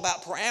haven't talked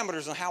about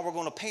parameters on how we're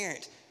going to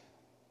parent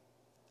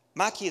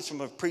my kids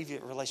from a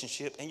previous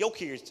relationship and your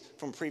kids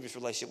from a previous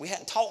relationship. We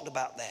hadn't talked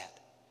about that.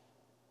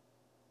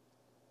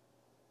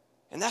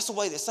 And that's the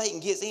way that Satan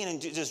gets in and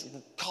just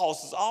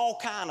causes all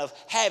kind of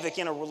havoc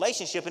in a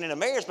relationship and in a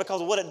marriage,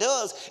 because what it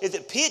does is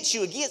it pits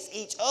you against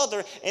each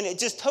other and it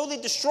just totally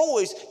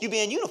destroys you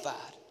being unified.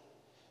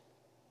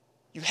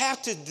 You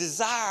have to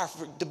desire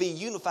to be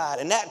unified,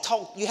 and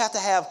you have to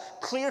have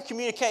clear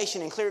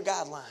communication and clear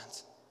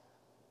guidelines.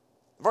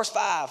 Verse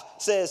 5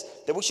 says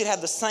that we should have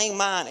the same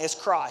mind as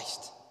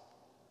Christ.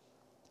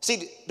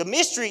 See, the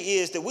mystery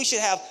is that we should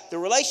have, the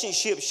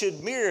relationship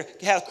should mirror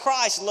how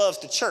Christ loves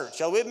the church.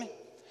 Y'all with me?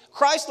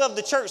 Christ loved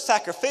the church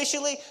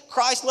sacrificially.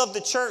 Christ loved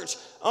the church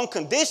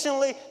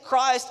unconditionally.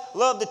 Christ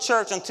loved the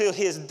church until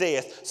his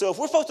death. So if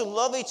we're supposed to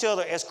love each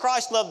other as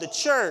Christ loved the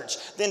church,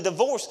 then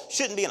divorce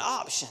shouldn't be an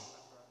option.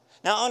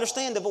 Now, I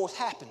understand divorce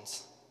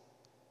happens.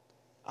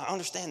 I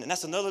understand that.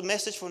 That's another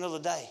message for another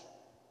day.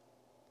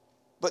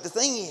 But the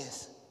thing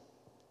is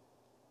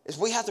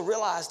we have to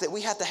realize that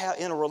we have to have,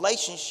 in a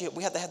relationship,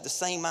 we have to have the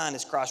same mind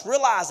as Christ,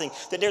 realizing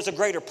that there's a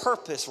greater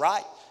purpose,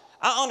 right?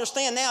 I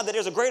understand now that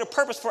there's a greater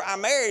purpose for our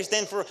marriage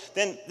than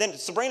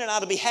Sabrina and I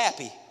to be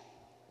happy.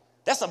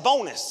 That's a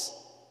bonus.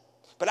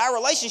 But our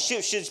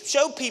relationship should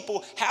show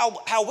people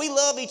how we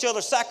love each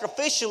other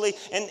sacrificially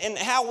and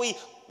how we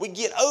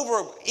get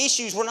over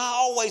issues. We're not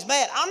always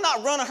mad. I'm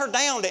not running her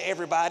down to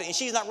everybody, and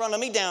she's not running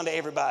me down to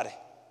everybody.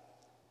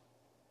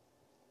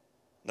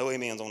 No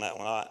amens on that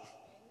one, all right?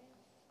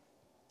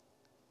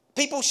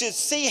 People should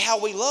see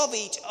how we love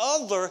each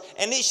other,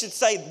 and it should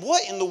say,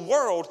 what in the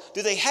world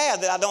do they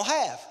have that I don't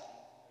have?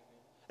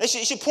 It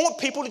should point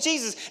people to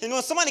Jesus. And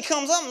when somebody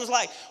comes up and is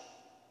like,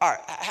 all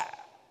right,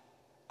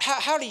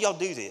 how do y'all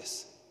do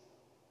this?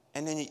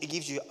 And then it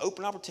gives you an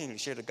open opportunity to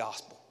share the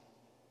gospel.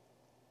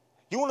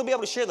 You want to be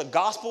able to share the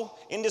gospel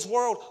in this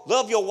world?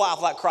 Love your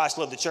wife like Christ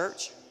loved the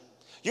church.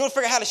 You want to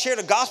figure out how to share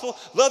the gospel?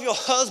 Love your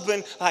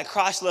husband like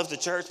Christ loves the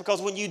church.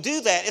 Because when you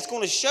do that, it's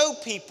going to show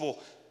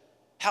people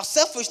how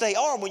selfish they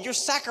are when you're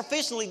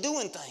sacrificially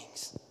doing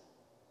things.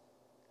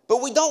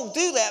 But we don't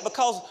do that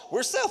because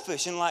we're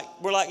selfish. And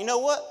we're like, you know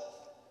what?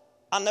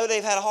 I know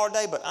they've had a hard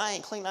day, but I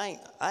ain't clean. I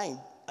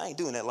ain't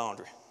doing that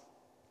laundry.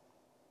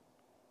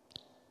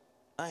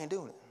 I ain't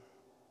doing it.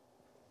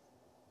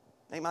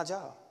 Ain't my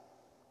job.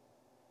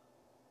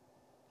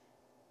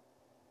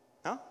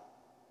 Huh?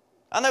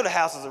 I know the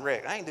house is a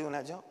wreck. I ain't doing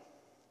that junk.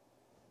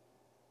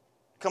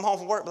 Come home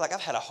from work, be like,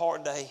 I've had a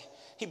hard day.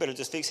 He better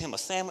just fix him a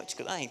sandwich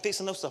because I ain't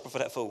fixing no supper for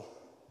that fool.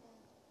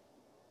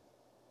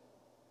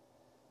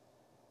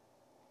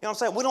 You know what I'm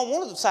saying? We don't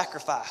want to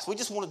sacrifice. We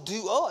just want to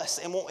do us.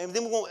 And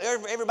then we want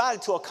everybody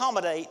to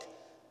accommodate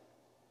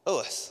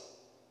us.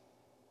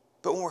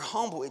 But when we're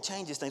humble, it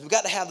changes things. We've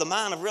got to have the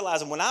mind of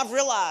realizing, when I've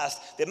realized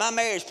that my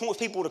marriage points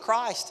people to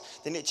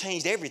Christ, then it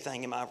changed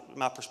everything in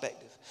my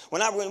perspective.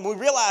 When we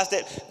realized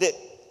that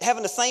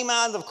having the same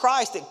mind of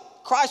Christ, that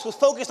Christ was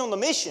focused on the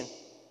mission,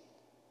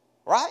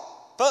 right?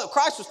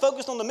 Christ was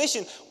focused on the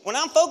mission. When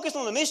I'm focused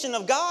on the mission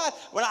of God,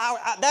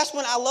 that's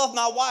when I love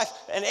my wife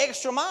an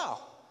extra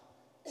mile.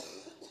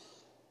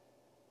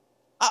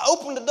 I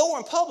open the door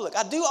in public.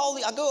 I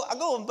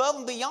go above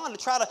and beyond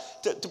to try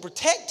to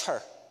protect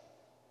her.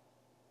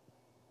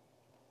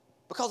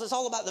 Because it's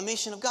all about the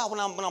mission of God. When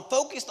I'm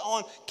focused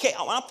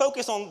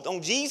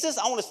on Jesus,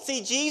 I want to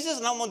see Jesus,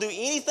 and I want to do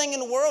anything in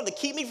the world to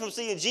keep me from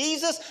seeing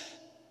Jesus.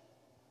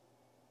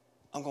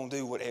 I'm going to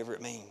do whatever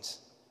it means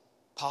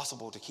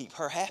possible to keep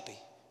her happy.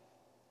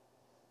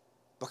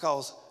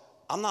 Because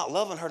I'm not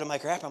loving her to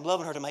make her happy. I'm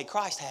loving her to make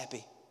Christ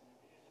happy.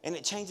 And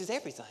it changes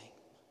everything.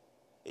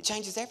 It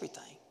changes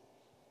everything.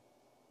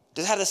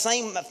 To have the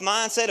same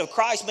mindset of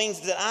Christ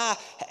means that I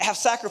have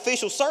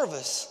sacrificial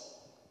service.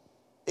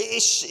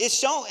 It's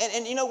shown,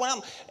 and you know,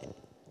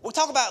 we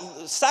talk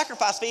about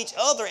sacrifice for each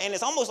other, and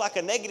it's almost like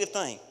a negative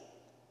thing.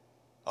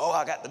 Oh,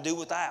 I got to do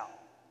without.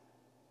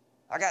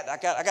 I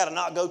got to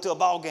not go to a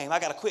ball game. I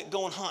got to quit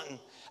going hunting.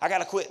 I got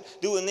to quit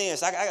doing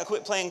this. I got to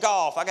quit playing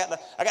golf. I got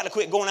to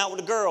quit going out with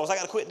the girls. I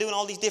got to quit doing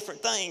all these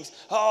different things.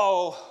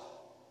 Oh,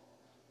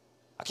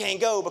 I can't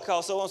go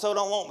because so and so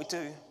don't want me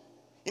to.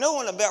 You know,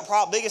 one of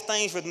the biggest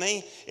things for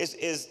me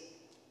is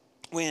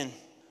when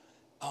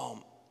I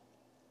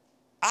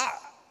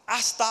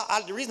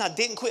stopped. The reason I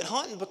didn't quit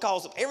hunting,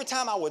 because every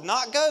time I would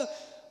not go,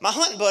 my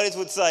hunting buddies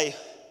would say,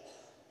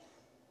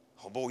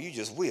 "Oh boy, you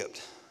just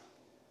whipped."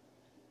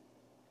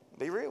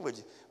 Be real with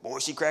you. Boy,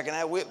 she cracking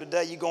that whip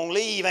today. You gonna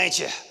leave, ain't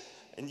you?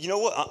 And you know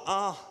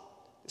what?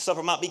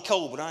 Supper might be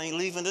cold, but I ain't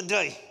leaving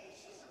today.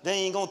 They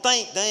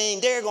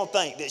ain't dare gonna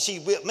think that she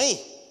whipped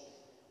me.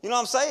 You know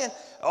what I'm saying?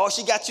 Oh,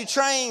 she got you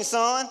trained,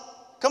 son.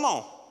 Come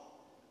on.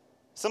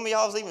 Some of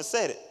y'all have even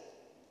said it.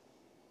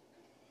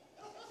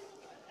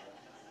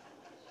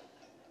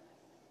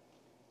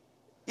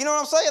 You know what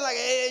I'm saying? Like,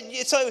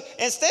 so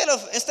instead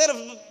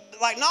of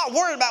like not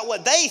worrying about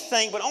what they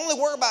think, but only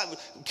worry about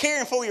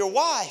caring for your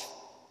wife.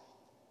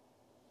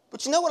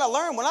 But you know what I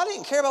learned? When I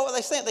didn't care about what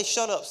they said, they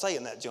shut up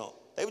saying that junk.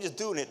 They were just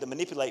doing it to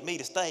manipulate me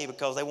to stay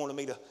because they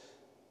wanted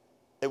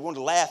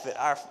to laugh at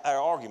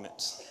our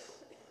arguments.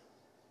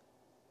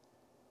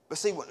 But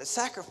see, when I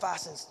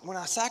sacrifice,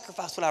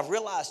 what I've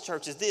realized,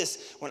 church, is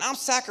this. When I'm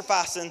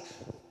sacrificing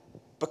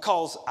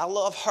because I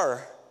love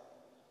her,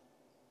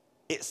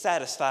 it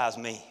satisfies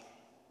me.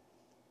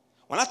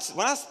 When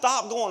I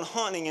stop going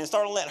hunting and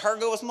start letting her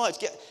go as much,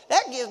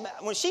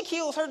 when she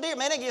kills her deer,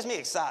 man, that gets me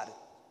excited.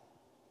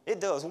 It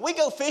does. When we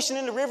go fishing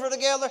in the river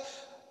together,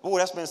 boy,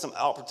 that's been some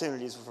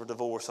opportunities for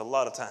divorce a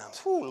lot of times.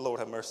 Whew, Lord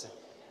have mercy.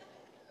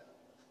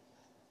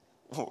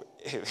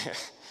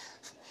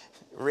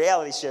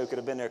 Reality show could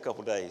have been there a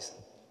couple days.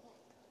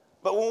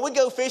 But when we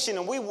go fishing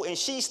and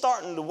she's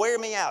starting to wear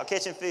me out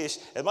catching fish,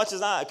 as much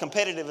as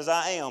competitive as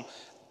I am,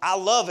 I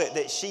love it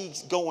that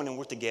she's going and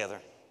we're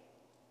together.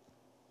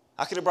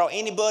 I could have brought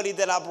anybody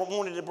that I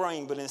wanted to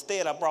bring, but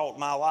instead I brought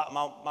my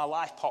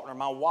life partner,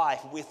 my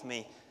wife, with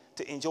me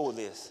to enjoy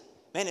this.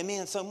 Man, it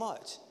means so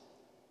much.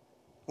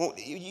 Well,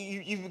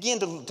 you begin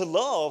to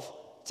love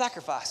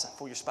sacrificing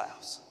for your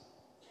spouse.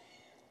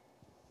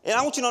 And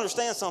I want you to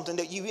understand something,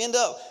 that you end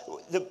up,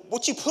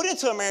 what you put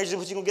into a marriage is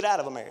what you're going to get out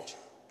of a marriage.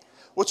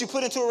 What you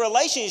put into a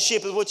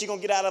relationship is what you're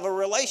going to get out of a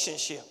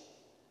relationship.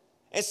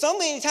 And so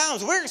many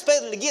times we're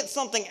expecting to get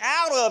something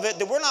out of it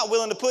that we're not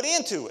willing to put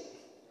into it.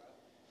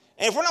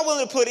 And if we're not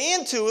willing to put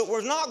into it,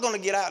 we're not going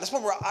to get out. That's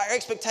why our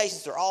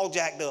expectations are all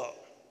jacked up.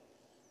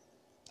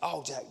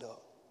 All jacked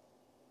up.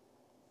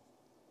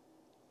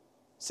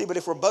 See, but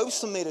if we're both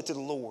submitted to the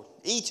Lord,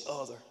 each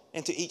other,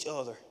 and to each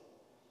other,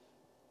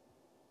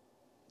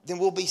 then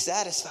we'll be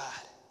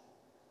satisfied.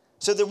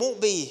 So there won't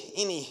be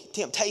any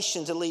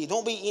temptation to leave. There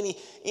won't be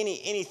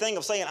anything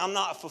of saying I'm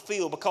not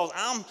fulfilled, because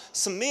I'm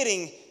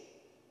submitting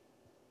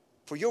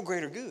for your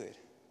greater good.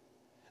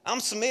 I'm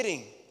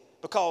submitting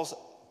because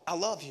I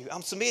love you.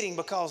 I'm submitting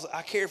because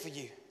I care for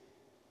you.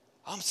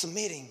 I'm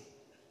submitting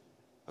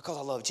because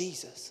I love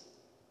Jesus.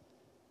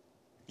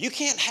 You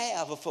can't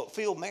have a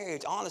fulfilled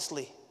marriage,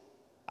 honestly.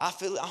 I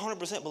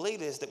 100% believe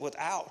this, that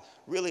without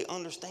really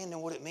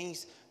understanding what it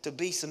means to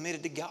be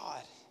submitted to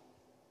God.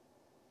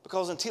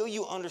 Because until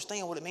you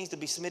understand what it means to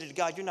be submitted to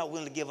God, you're not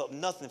willing to give up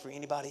nothing for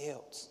anybody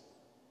else.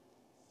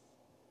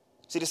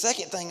 See, the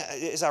second thing,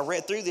 as I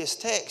read through this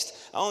text,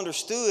 I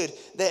understood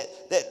that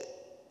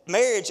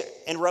marriage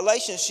and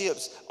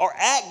relationships are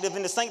active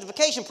in the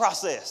sanctification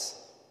process.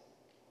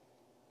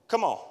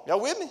 Come on,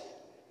 y'all with me?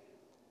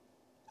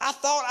 I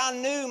thought I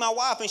knew my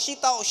wife, and she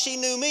thought she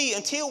knew me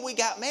until we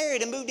got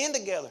married and moved in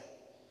together.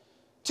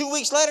 2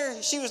 weeks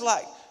later, she was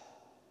like,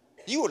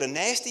 you are the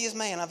nastiest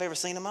man I've ever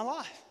seen in my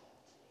life.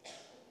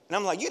 And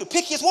I'm like, you're the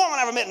pickiest woman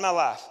I've ever met in my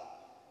life.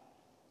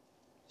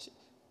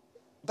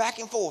 Back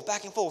and forth,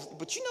 back and forth.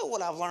 But you know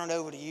what I've learned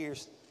over the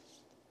years?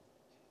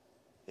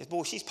 Is,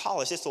 boy, she's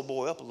polished this little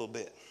boy up a little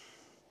bit.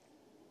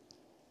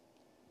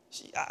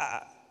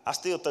 I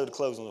still throw the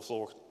clothes on the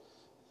floor.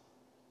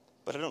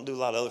 But I don't do a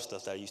lot of other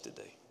stuff that I used to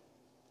do.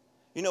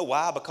 You know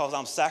why? Because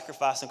I'm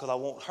sacrificing because I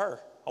want her.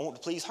 I want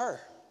to please her.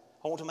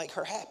 I want to make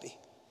her happy.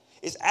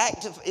 It's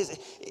active.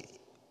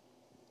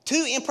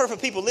 Two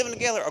imperfect people living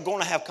together are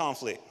going to have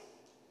conflict.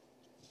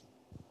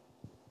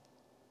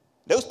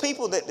 Those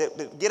people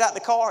that get out the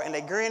car and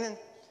they grinning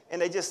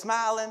and they just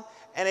smiling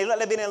and they look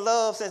like they've been in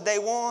love since day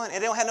one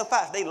and they don't have no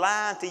fights, they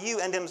lying to you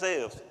and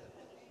themselves.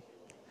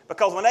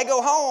 Because when they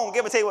go home,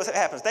 let me tell you what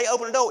happens. They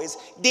open the door, it's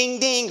ding,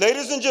 ding,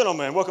 ladies and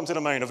gentlemen, welcome to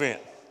the main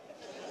event.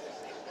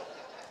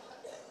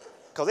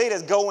 Because they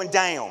just going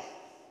down.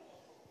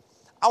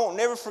 I won't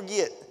never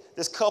forget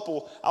this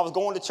couple. I was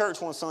going to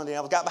church one Sunday,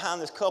 and I got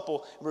behind this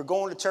couple. We were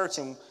going to church,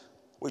 and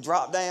we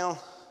dropped down.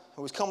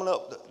 We was coming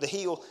up the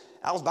hill.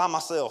 I was by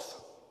myself.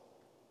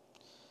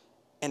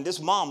 And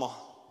this mama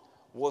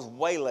was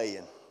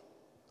waylaying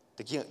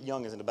the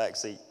youngins in the back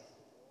seat.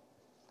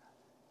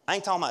 I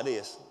ain't talking about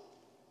this.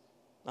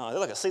 No,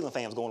 there's like a ceiling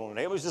fan was going on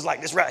there. It was just like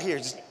this right here,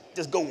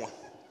 just going.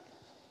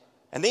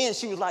 And then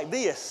she was like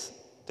this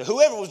to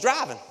whoever was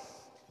driving.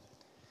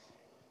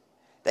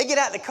 They get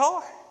out the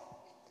car,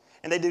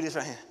 and they do this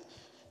right here.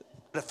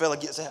 The fella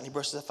gets out, and he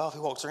brushes stuff off. He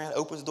walks around,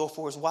 opens the door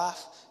for his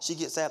wife. She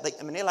gets out.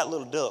 They're like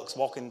little ducks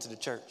walking into the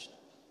church.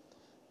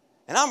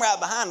 And I'm right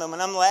behind them,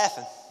 and I'm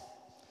laughing.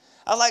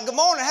 I was like, good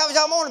morning. How was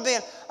y'all morning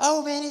been?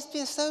 Oh, man, it's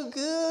been so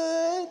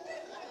good.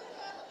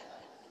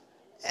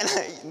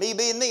 And me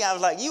being me, I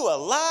was like, you a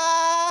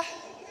lie.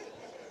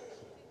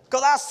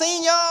 Because I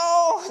seen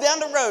y'all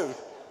down the road.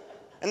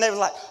 And they were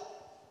like,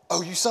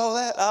 oh, you saw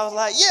that? I was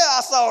like, yeah,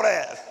 I saw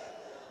that.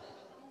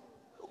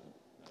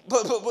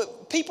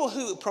 But people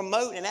who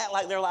promote and act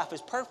like their life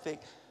is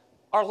perfect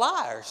are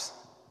liars.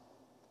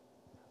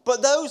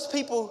 But those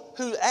people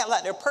who act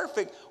like they're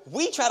perfect,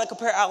 we try to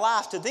compare our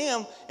life to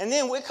them, and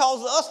then it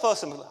causes us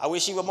fussing. I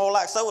wish you were more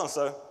like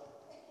so-and-so.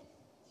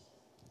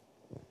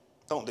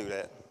 Don't do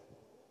that.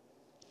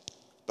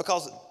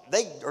 Because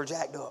they are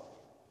jacked up.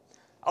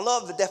 I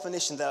love the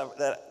definition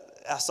that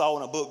I saw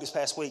in a book this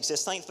past week. It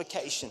says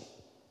sanctification.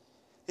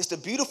 It's the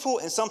beautiful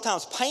and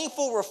sometimes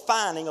painful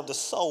refining of the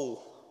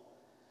soul.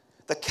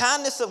 The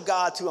kindness of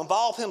God to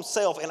involve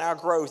himself in our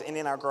growth and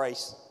in our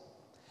grace.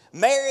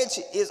 Marriage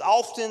is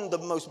often the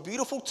most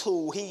beautiful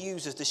tool he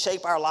uses to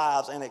shape our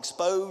lives and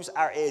expose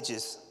our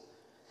edges.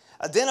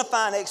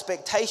 Identifying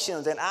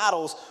expectations and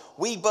idols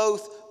we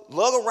both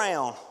lug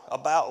around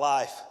about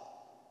life.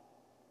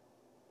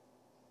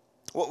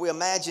 What we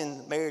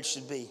imagine marriage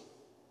should be.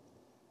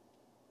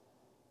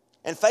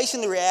 And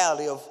facing the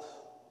reality of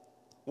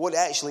what it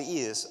actually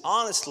is.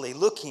 Honestly,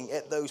 looking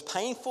at those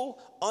painful,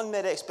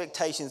 unmet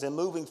expectations and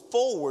moving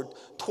forward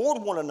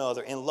toward one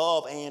another in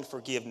love and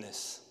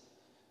forgiveness.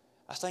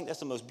 I think that's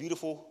the most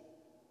beautiful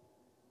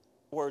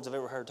words I've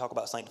ever heard talk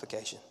about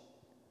sanctification.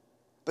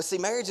 But see,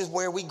 marriage is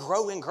where we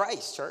grow in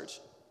grace, church.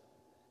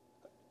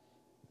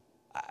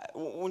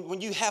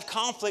 When you have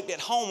conflict at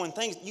home and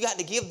things, you got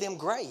to give them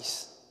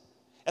grace.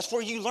 That's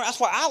where you learn. That's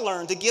where I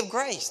learned to give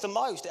grace the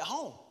most at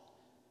home.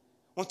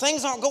 When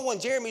things aren't going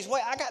Jeremy's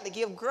way, I got to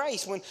give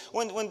grace. When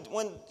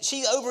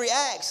she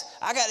overreacts,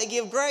 I got to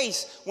give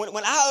grace. When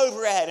I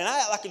overreact and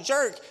I act like a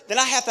jerk, then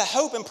I have to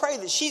hope and pray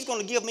that she's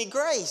going to give me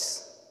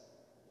grace.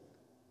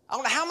 I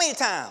don't know how many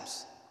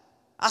times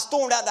I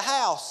stormed out the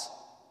house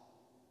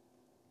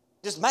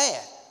just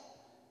mad,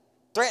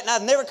 threatening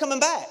I'd never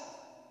coming back.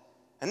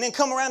 And then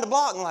come around the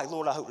block and I'm like,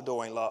 Lord, I hope the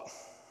door ain't locked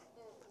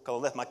because I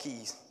left my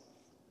keys.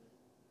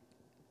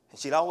 And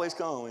she'd always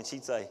come and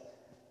she'd say,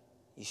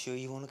 you sure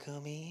you want to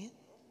come in?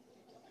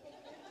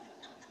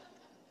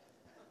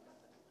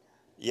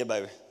 Yeah,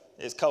 baby,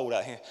 it's cold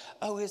out here.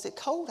 Oh, is it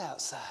cold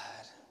outside?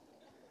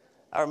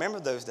 I remember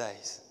those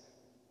days.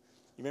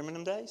 You remember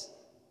them days?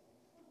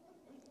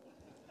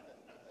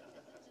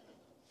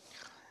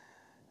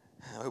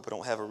 I hope I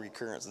don't have a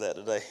recurrence of that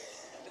today.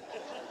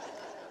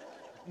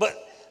 But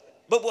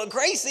what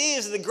grace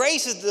is, the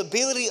grace is the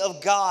ability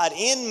of God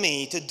in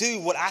me to do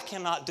what I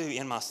cannot do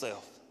in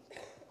myself,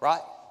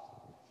 right?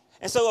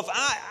 And so if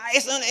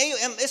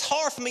it's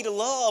hard for me to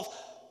love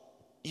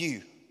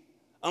you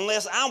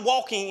unless I'm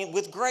walking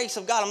with grace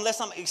of God,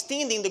 unless I'm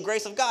extending the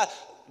grace of God,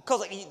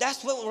 because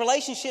that's what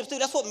relationships do.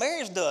 That's what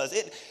marriage does.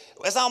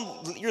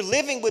 You're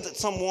living with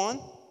someone,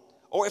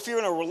 or if you're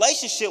in a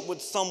relationship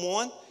with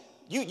someone,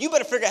 you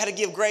better figure out how to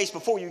give grace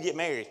before you get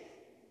married.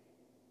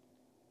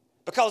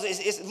 Because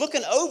it's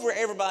looking over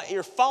everybody,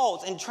 your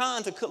faults, and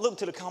trying to look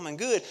to the common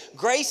good.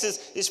 Grace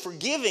is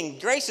forgiving.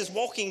 Grace is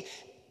walking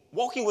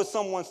with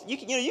someone.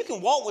 You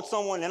can walk with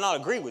someone and not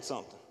agree with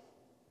something.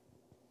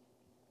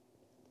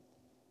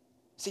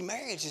 See,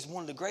 marriage is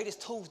one of the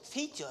greatest tools to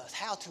teach us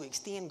how to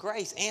extend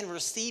grace and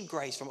receive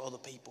grace from other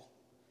people.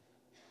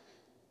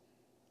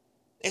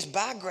 It's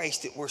by grace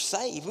that we're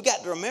saved. We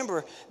got to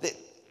remember that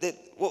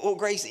what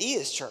grace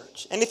is,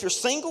 church. And if you're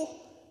single,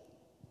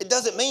 it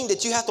doesn't mean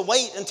that you have to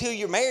wait until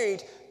you're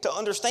married to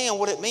understand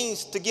what it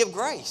means to give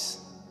grace.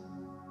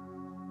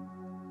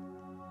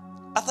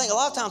 I think a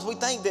lot of times we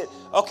think that,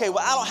 okay, well,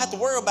 I don't have to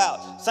worry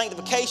about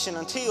sanctification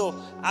until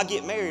I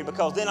get married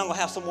because then I'm going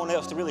to have someone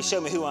else to really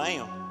show me who I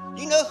am.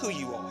 You know who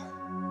you are.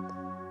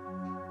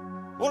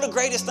 One of the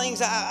greatest things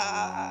that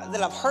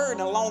I've heard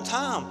in a long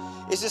time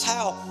is just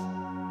how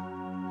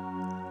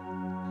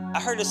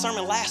I heard this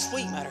sermon last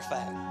week, matter of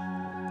fact.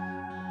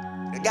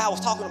 The guy was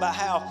talking about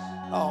how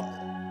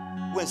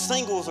when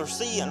singles are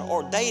seeing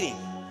or dating,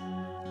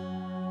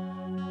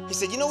 he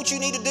said, you know what you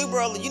need to do,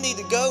 brother? You need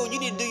to go and you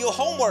need to do your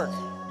homework.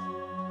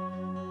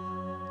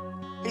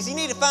 He said, you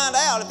need to find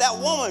out if that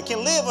woman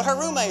can live with her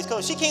roommates,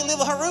 because if she can't live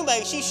with her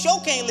roommates, she sure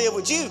can't live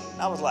with you.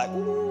 I was like,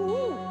 ooh.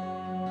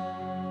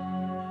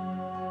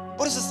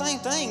 But it's the same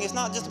thing. It's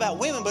not just about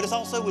women, but it's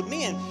also with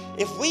men.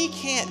 If we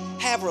can't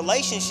have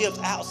relationships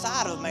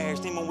outside of marriage,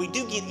 then when we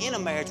do get in a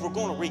marriage, we're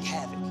going to wreak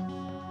havoc.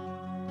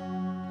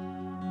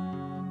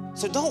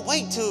 So don't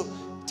wait till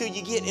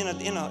you get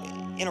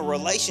in a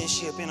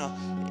relationship,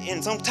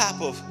 in some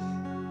type of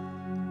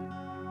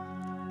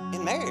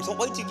in marriage. Don't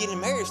wait till you get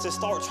in marriage to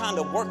start trying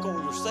to work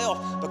on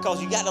yourself,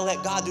 because you got to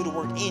let God do the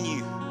work in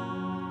you.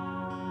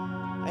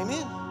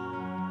 Amen.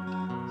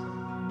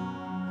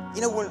 You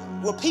know,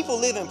 when people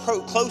live in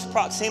close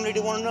proximity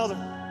to one another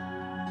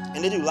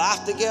and they do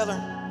life together,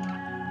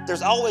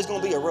 there's always going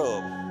to be a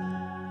rub.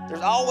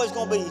 There's always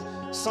going to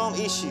be some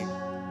issue.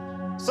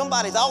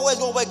 Somebody's always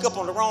going to wake up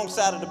on the wrong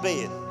side of the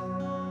bed.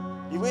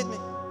 You with me?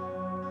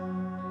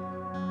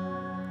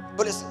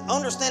 But it's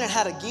understanding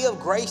how to give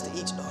grace to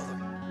each other.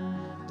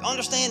 To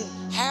understand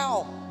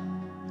how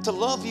to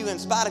love you in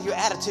spite of your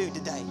attitude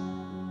today.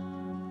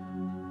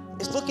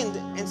 It's looking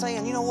and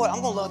saying, you know what?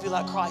 I'm going to love you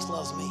like Christ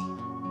loves me.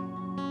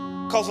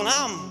 Because when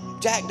I'm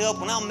jacked up,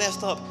 when I'm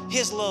messed up,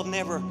 his love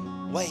never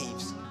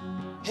waves.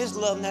 His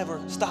love never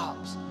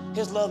stops.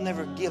 His love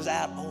never gives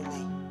out on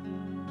me.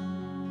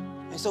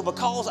 And so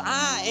because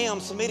I am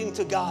submitting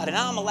to God and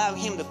I'm allowing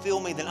him to fill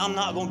me, then I'm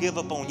not going to give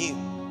up on you.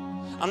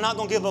 I'm not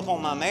going to give up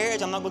on my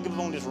marriage. I'm not going to give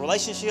up on this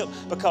relationship,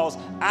 because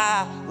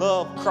I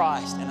love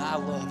Christ and I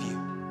love you.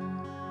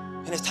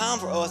 And it's time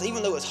for us,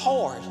 even though it's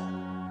hard.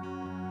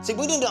 See,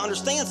 we need to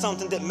understand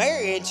something, that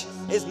marriage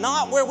is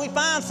not where we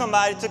find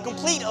somebody to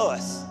complete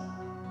us.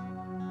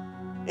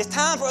 It's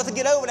time for us to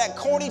get over that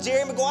corny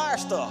Jerry Maguire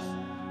stuff.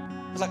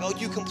 It's like, oh,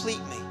 you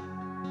complete me.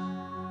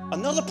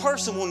 Another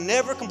person will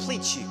never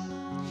complete you.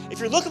 If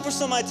you're looking for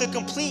somebody to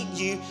complete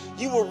you,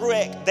 you will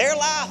wreck their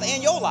life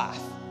and your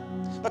life.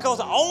 Because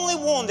the only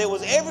one that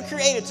was ever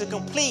created to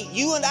complete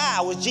you and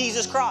I was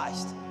Jesus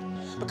Christ.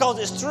 Because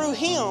it's through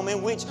him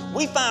in which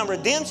we find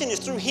redemption.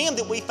 It's through him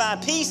that we find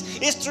peace.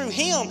 It's through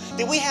him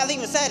that we have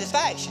even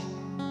satisfaction.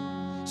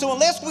 So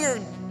unless we're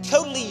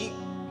totally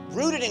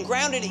rooted and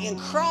grounded in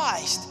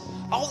Christ,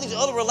 all these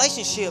other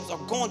relationships are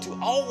going to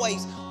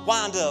always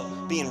wind up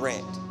being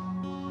wrecked.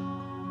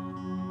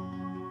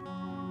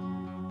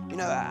 You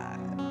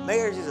know,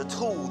 marriage is a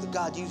tool that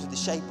God uses to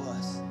shape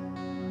us.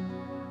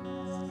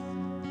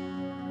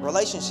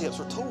 Relationships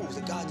are tools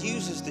that God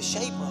uses to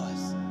shape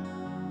us.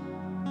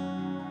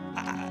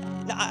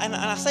 And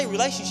I say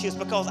relationships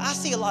because I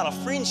see a lot of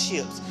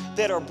friendships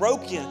that are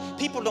broken.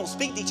 People don't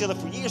speak to each other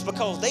for years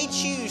because they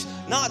choose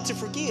not to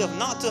forgive,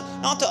 not to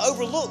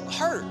overlook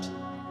hurt.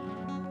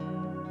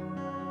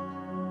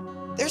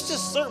 There's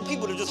just certain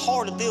people that are just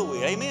hard to deal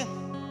with, amen?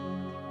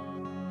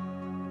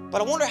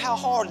 But I wonder how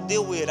hard to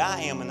deal with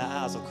I am in the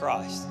eyes of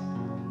Christ.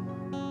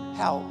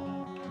 How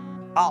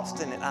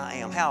obstinate I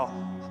am, how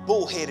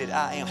bullheaded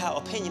I am, how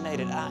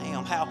opinionated I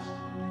am,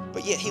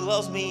 but yet he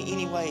loves me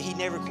anyway. He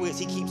never quits.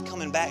 He keeps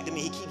coming back to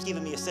me. He keeps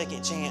giving me a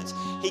second chance.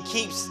 He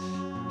keeps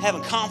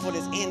having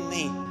confidence in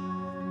me.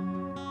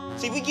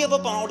 See, we give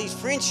up on all these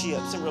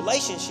friendships and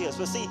relationships,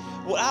 but see,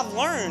 what I've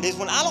learned is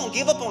when I don't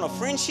give up on a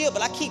friendship,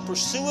 but I keep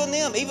pursuing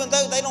them, even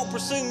though they don't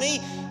pursue me,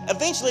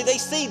 eventually they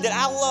see that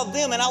I love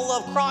them and I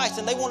love Christ,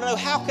 and they want to know,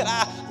 how could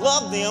I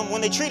love them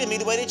when they treated me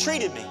the way they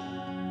treated me?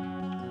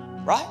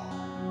 Right?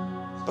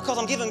 Because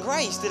I'm given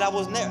grace that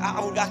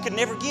I could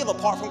never give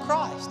apart from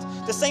Christ.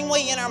 The same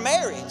way in our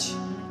marriage.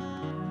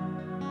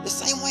 The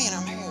same way in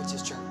our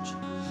marriages, church.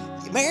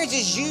 Marriage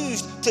is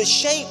used to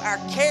shape our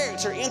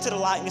character into the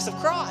likeness of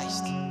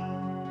Christ.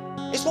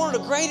 It's one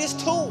of the greatest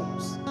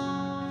tools.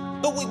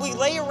 But we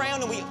lay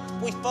around and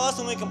we fuss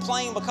and we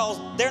complain because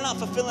they're not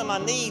fulfilling my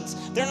needs.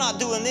 They're not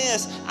doing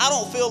this. I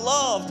don't feel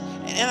loved.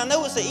 And I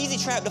know it's an easy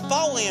trap to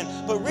fall in,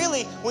 but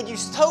really, when you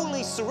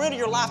totally surrender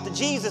your life to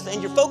Jesus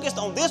and you're focused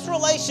on this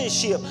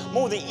relationship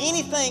more than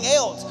anything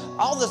else,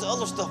 all this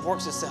other stuff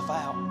works itself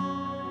out.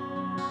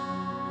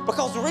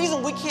 Because the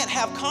reason we can't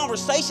have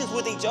conversations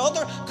with each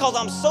other, because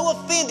I'm so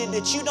offended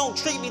that you don't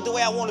treat me the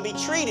way I want to be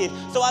treated,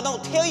 so I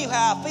don't tell you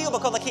how I feel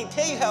because I can't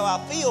tell you how I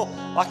feel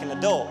like an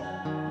adult.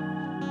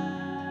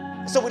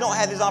 So we don't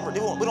have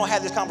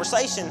this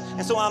conversation,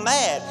 and so I'm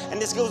mad.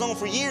 And this goes on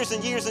for years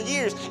and years and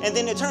years. And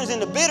then it turns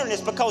into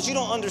bitterness because you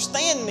don't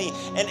understand me.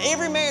 And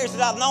every marriage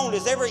that I've known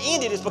that's ever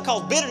ended is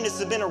because bitterness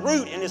has been a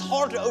root, and it's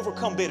hard to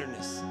overcome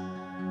bitterness.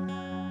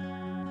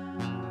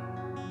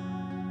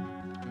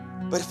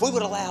 But if we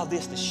would allow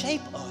this to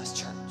shape us,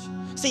 church.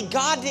 See,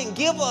 God didn't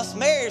give us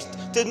marriage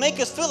to make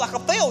us feel like a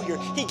failure.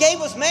 He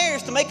gave us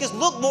marriage to make us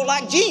look more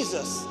like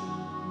Jesus.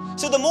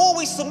 So the more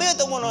we submit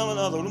to one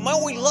another, the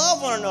more we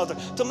love one another,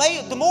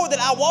 the more that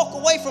I walk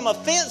away from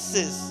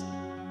offenses.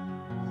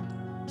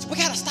 So we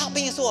got to stop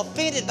being so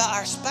offended by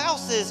our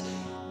spouses,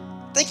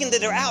 thinking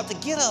that they're out to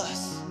get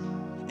us.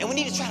 And we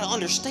need to try to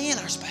understand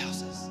our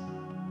spouses.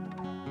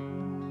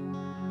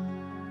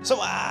 So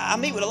I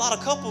meet with a lot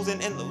of couples,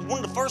 and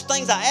one of the first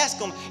things I ask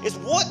them is,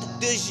 what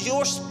does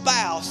your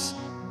spouse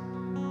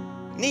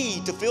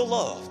need to feel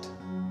loved?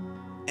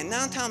 And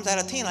 9 times out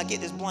of 10, I get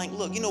this blank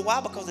look. You know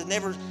why? Because they've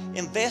never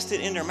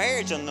invested in their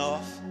marriage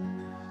enough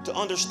to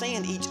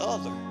understand each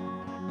other.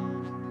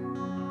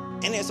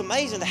 And it's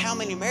amazing how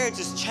many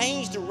marriages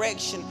change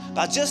direction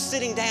by just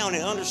sitting down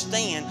and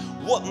understand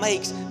what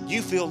makes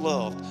you feel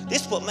loved.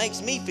 This is what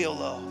makes me feel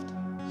loved.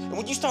 And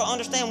when you start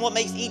understanding what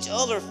makes each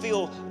other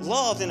feel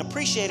loved and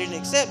appreciated and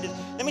accepted,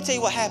 let me tell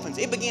you what happens.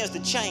 It begins to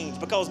change,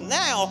 because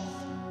now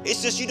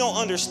it's just you don't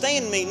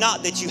understand me,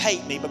 not that you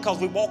hate me, because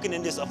we're walking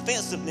in this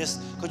offensiveness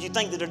because you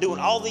think that they're doing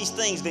all these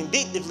things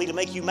vindictively to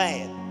make you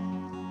mad.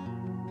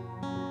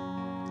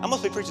 I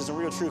must be preaching some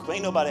real truth, but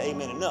ain't nobody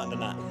amening nothing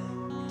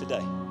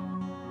today.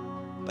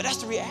 But that's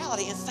the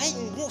reality, and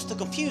Satan wants to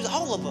confuse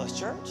all of us,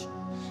 church.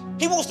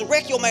 He wants to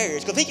wreck your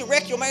marriage, because if he can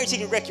wreck your marriage, he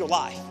can wreck your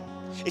life.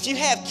 If you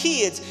have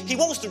kids, he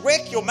wants to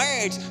wreck your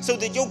marriage so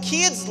that your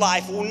kids'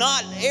 life will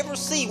not ever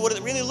see what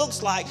it really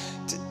looks like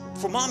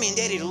for mommy and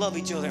daddy to love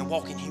each other and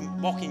walk in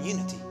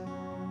unity.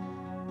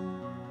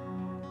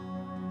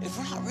 If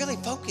we're not really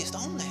focused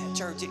on that,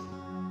 church,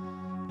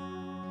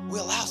 we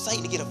allow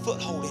Satan to get a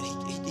foothold,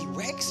 and he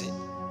wrecks it.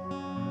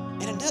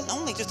 And it doesn't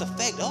only just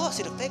affect us,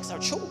 it affects our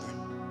children.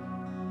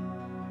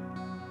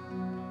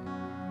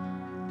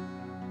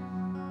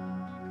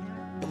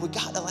 And we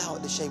got to allow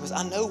it to shape us.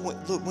 I know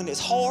when it's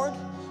hard,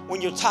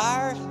 when you're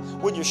tired,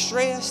 when you're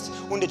stressed,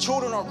 when the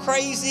children are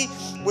crazy,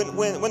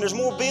 when there's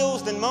more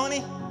bills than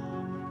money.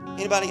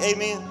 Anybody,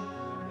 amen?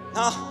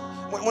 Huh?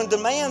 When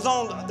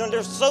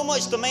there's so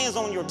much demands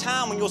on your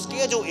time, when your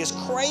schedule is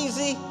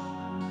crazy,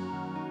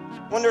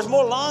 when there's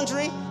more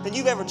laundry than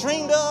you've ever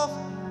dreamed of,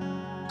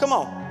 come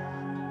on.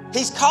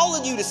 He's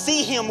calling you to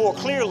see him more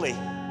clearly.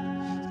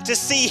 To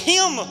see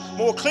him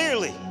more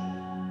clearly.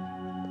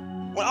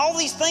 When all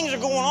these things are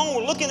going on,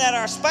 we're looking at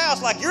our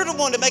spouse like, you're the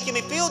one that's making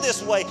me feel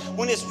this way.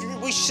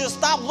 We should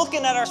stop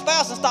looking at our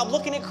spouse and stop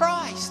looking at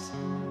Christ.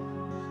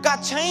 God,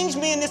 change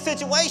me in this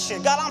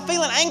situation. God, I'm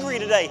feeling angry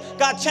today.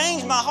 God,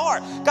 change my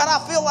heart. God, I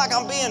feel like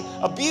I'm being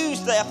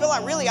abused today. I feel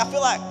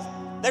like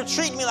they're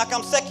treating me like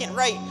I'm second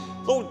rate.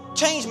 Lord,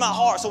 change my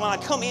heart so when I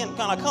come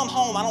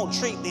home, I don't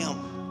treat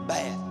them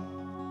bad.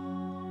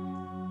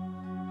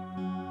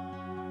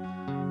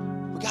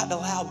 We got to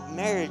allow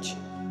marriage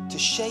to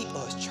shape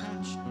us,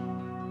 church.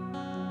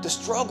 The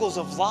struggles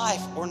of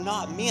life are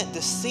not meant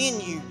to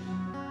send you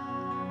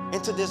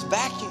into this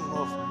vacuum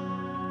of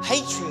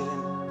hatred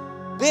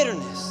and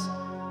bitterness.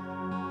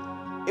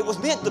 It was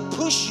meant to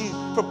push you,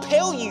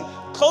 propel you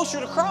closer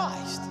to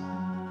Christ.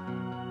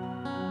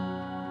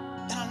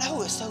 And I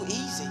know it's so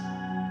easy.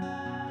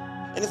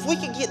 And if we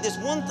could get this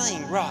one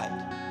thing right,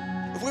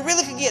 if we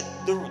really could get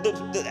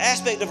the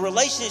aspect of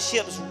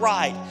relationships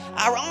right,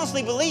 I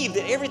honestly believe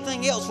that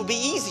everything else would be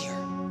easier.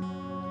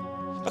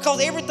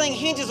 Because everything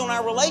hinges on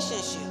our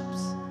relationships.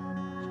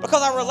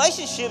 Because our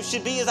relationship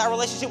should be as our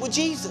relationship with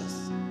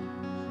Jesus.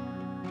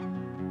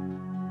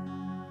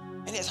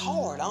 And it's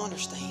hard, I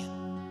understand.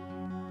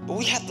 But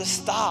we have to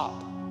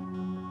stop.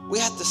 We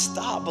have to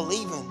stop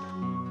believing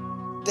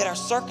that our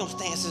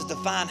circumstances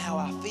define how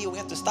I feel. We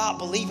have to stop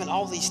believing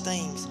all these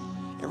things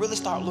and really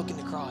start looking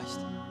to Christ.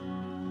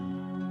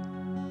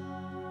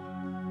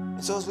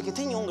 And so as we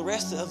continue on the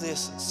rest of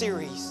this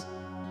series,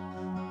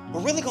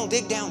 we're really going to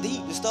dig down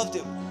deep the stuff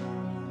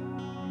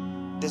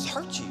that's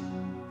hurt you.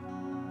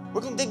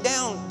 We're going to dig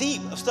down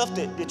deep of stuff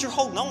that you're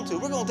holding on to.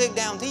 We're going to dig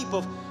down deep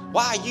of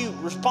why you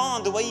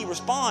respond the way you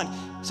respond,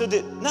 so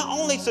that not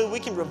only so we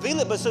can reveal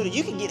it, but so that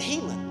you can get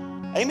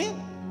healing. Amen?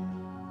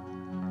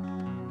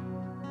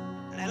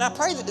 And I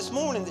pray that this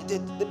morning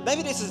that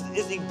maybe this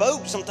is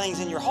evoked some things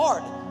in your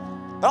heart.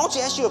 But I want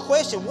to ask you a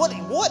question. What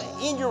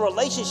in your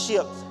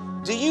relationship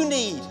do you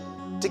need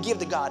to give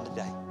to God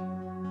today?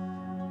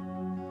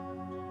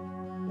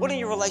 What in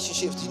your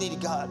relationships do you need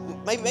to God?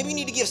 Maybe you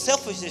need to give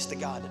selfishness to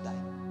God today.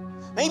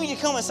 Maybe you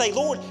come and say,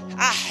 Lord,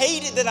 I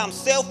hate it that I'm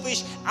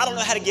selfish. I don't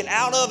know how to get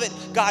out of it.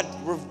 God,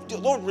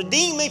 Lord,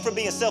 redeem me from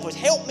being selfish.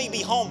 Help me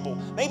be humble.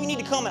 Maybe you need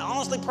to come and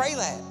honestly pray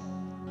that.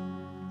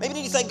 Maybe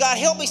you need to say, God,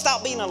 help me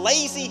stop being a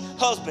lazy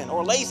husband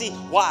or a lazy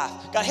wife.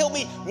 God, help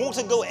me want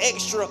to go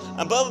extra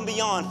above and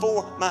beyond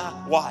for my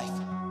wife.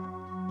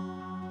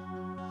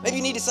 Maybe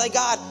you need to say,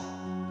 God,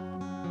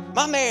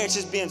 my marriage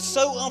has been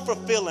so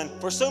unfulfilling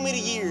for so many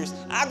years.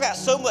 I've got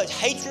so much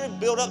hatred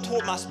built up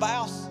toward my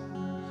spouse.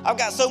 I've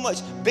got so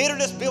much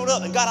bitterness built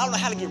up, and God, I don't know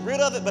how to get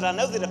rid of it, but I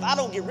know that if I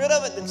don't get rid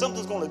of it, then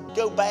something's going to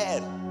go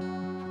bad.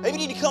 Maybe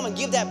you need to come and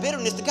give that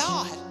bitterness to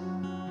God.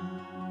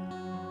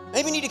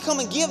 Maybe you need to come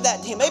and give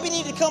that to Him. Maybe you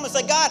need to come and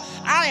say, God,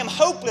 I am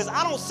hopeless.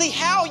 I don't see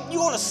how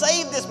you're going to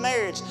save this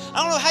marriage.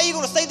 I don't know how you're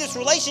going to save this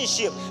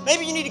relationship.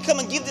 Maybe you need to come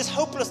and give this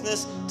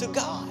hopelessness to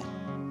God,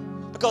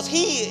 because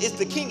He is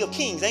the King of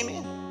Kings.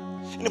 Amen.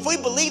 And if we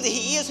believe that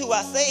He is who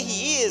I say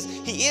He is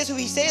who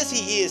He says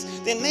He is,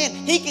 then man,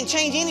 He can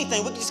change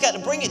anything. We just got to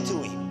bring it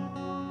to Him.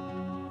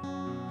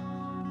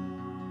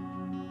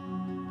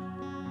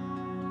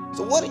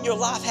 So what in your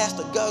life has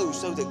to go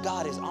so that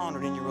God is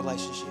honored in your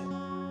relationship?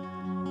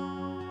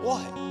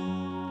 What?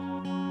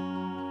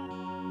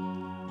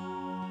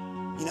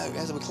 You know,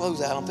 as we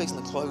close out, I'm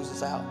fixing to close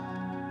this out.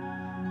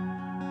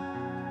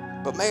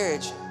 But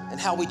marriage and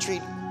how we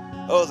treat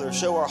others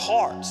show our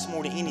hearts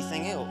more than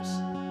anything else.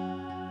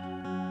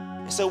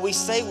 And so we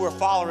say we're a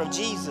follower of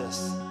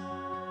Jesus,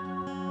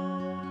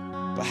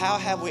 but how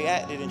have we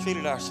acted and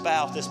treated our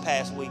spouse this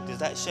past week? Does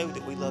that show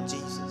that we love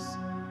Jesus?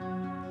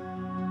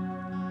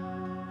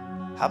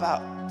 How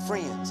about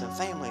friends and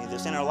family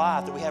that's in our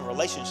life that we have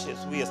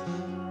relationships with?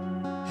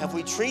 Have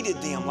we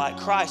treated them like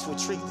Christ would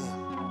treat them?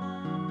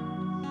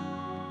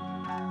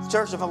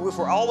 Church, if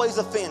we're always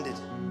offended,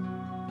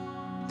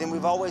 then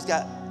we've always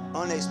got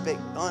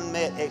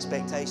unmet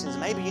expectations.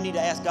 Maybe you need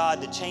to ask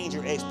God to change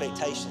your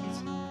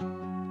expectations.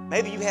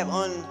 Maybe you have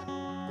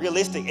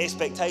unrealistic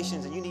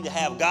expectations and you need to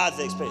have God's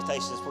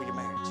expectations for your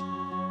marriage.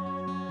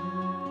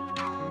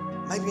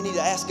 Maybe you need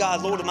to ask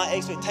God, Lord, are my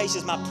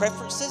expectations, my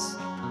preferences?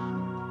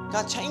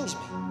 God, change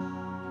me.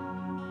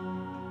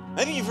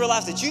 Maybe you've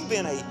realized that you've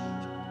been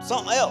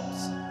something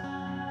else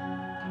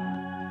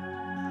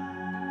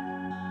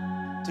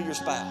to your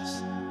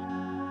spouse.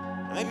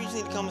 And maybe you just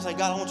need to come and say,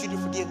 God, I want you to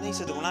forgive me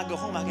so that when I go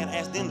home, I can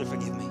ask them to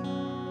forgive me.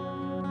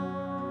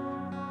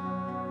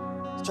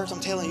 Church,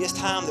 I'm telling you, it's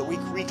time that we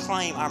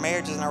reclaim our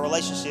marriages and our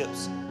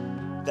relationships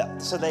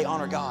so they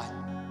honor God.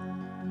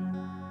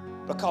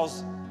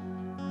 Because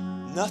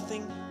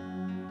nothing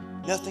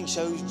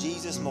shows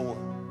Jesus more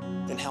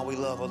than how we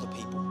love other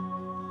people.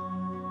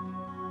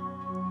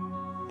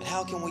 And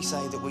how can we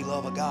say that we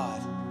love a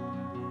God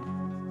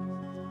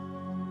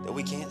that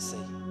we can't see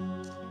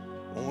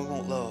when we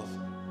won't love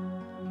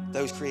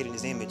those created in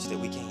His image that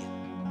we can?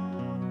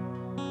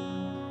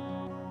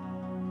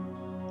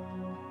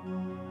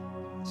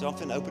 So I'm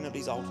finna open up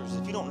these altars.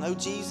 If you don't know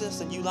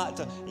Jesus and you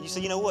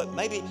say, you know what,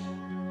 maybe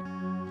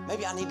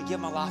I need to give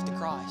my life to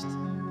Christ.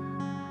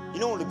 You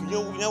know one of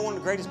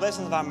the greatest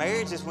blessings of our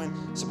marriage is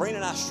when Sabrina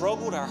and I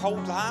struggled our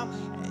whole time,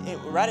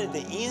 and right at the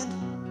end,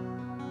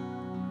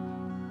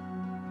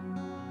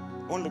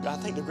 I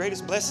think the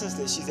greatest blessings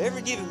that she's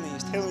ever given me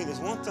is telling me this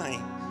one thing.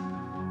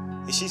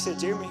 And she said,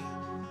 Jeremy,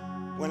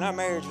 when our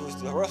marriage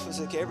was the roughest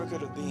it ever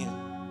could have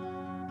been,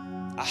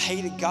 I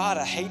hated God,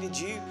 I hated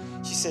you.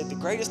 She said, the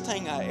greatest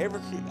blessing I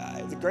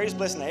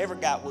ever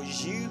got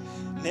was you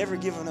never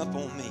giving up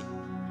on me.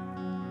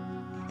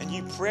 And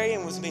you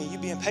praying with me, you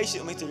being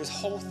patient with me through this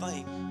whole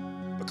thing.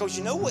 Because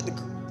you know what?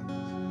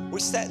 We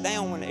sat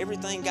down when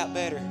everything got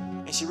better,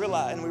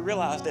 and we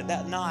realized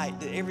that night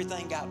that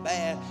everything got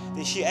bad,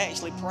 then she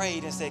actually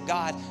prayed and said,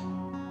 God,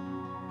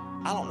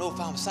 I don't know if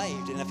I'm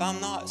saved, and if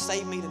I'm not,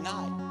 save me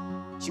tonight.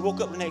 She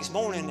woke up the next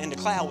morning and the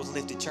cloud was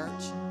lifted,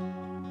 church.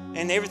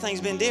 And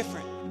everything's been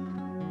different.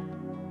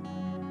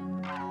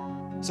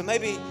 So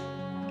maybe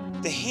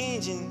the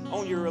hinging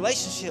on your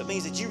relationship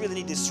means that you really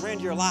need to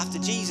surrender your life to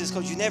Jesus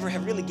because you never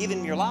have really given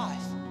Him your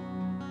life.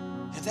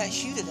 And if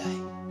that's you today,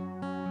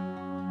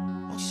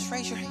 why don't you just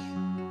raise your hand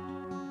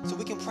so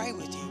we can pray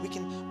with you, we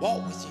can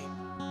walk with you.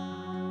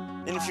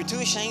 And if you're too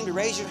ashamed to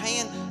raise your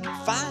hand,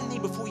 find me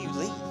before you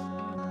leave.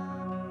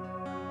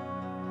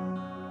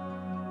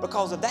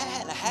 Because if that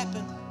hadn't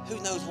happened, who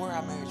knows where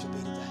our marriage would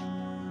be today.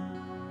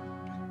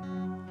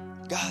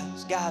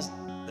 Guys,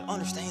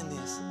 understand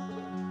this.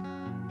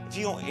 If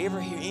you don't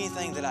ever hear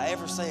anything that I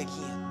ever say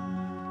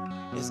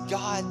again, is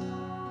God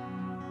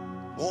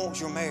wants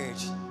your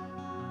marriage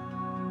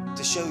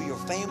to show your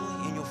family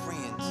and your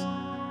friends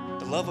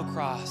the love of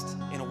Christ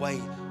in a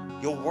way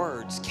your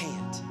words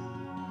can't.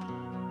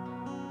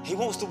 He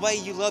wants the way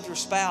you love your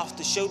spouse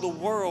to show the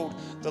world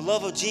the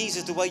love of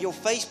Jesus the way your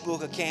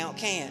Facebook account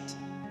can't.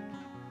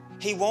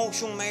 He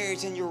wants your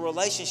marriage and your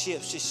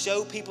relationships to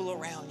show people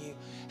around you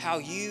how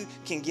you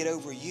can get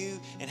over you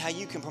and how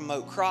you can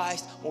promote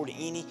Christ more than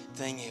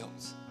anything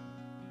else.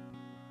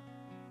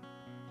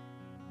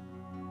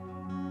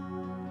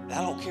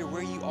 I don't care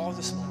where you are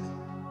this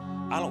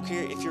morning. I don't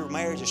care if your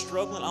marriage is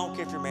struggling. I don't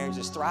care if your marriage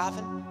is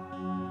thriving.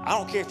 I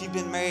don't care if you've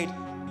been married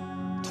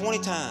 20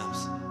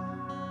 times.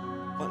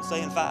 I wasn't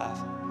saying 5.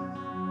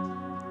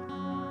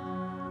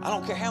 I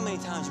don't care how many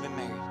times you've been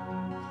married.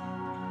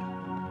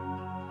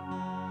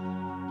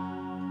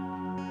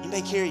 You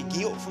may carry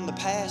guilt from the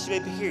past.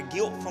 You may carry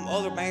guilt from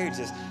other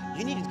marriages.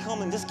 You need to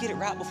come and just get it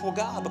right before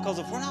God, because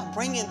if we're not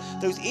bringing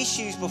those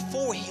issues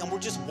before Him, we're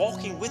just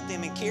walking with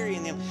them and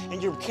carrying them,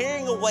 and you're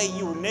carrying a weight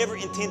you were never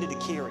intended to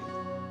carry.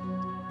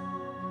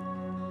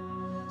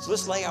 So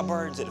let's lay our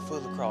burdens at the foot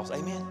of the cross.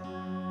 Amen?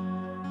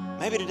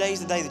 Maybe today's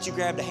the day that you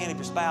grab the hand of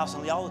your spouse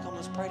and y'all come,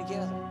 let's pray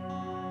together.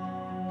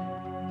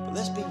 But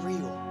let's be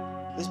real.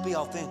 Let's be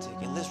authentic,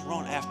 and let's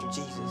run after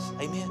Jesus.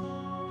 Amen?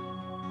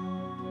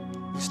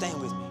 You stand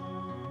with me.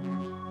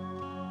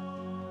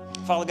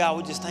 Father God,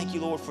 we just thank you,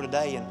 Lord, for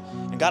today.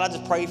 And God, I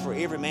just pray for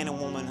every man and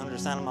woman under the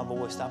sound of my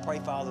voice. I pray,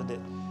 Father, that,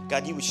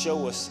 God, you would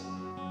show us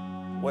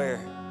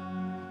where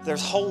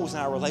there's holes in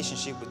our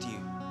relationship with you,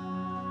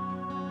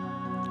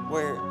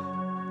 where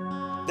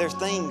there's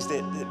things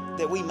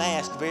that we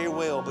mask very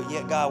well, but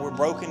yet, God, we're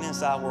broken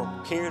inside. We're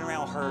carrying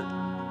around hurt.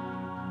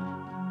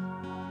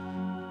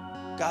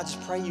 God,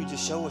 just pray you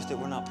just show us that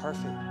we're not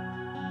perfect.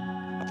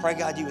 I pray,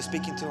 God, you would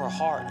speak into our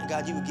heart. And,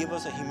 God, you would give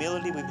us a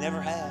humility we've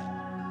never had.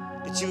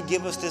 That you would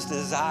give us this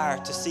desire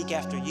to seek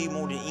after you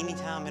more than any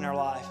time in our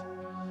life.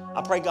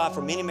 I pray, God,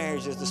 for many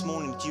marriages this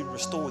morning that you'd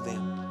restore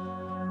them.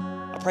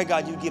 I pray,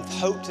 God, you'd give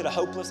hope to the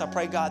hopeless. I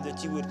pray, God,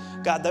 that you would,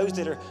 God, those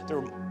that are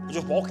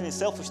just walking in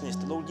selfishness,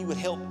 the Lord, you would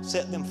help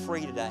set them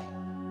free today.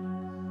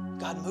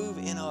 God, move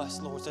in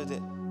us, Lord, so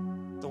that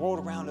the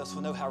world around us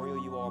will know how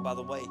real you are by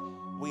the way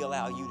we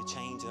allow you to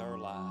change our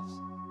lives.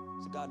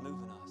 So, God, move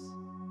in us.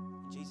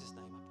 In Jesus' name.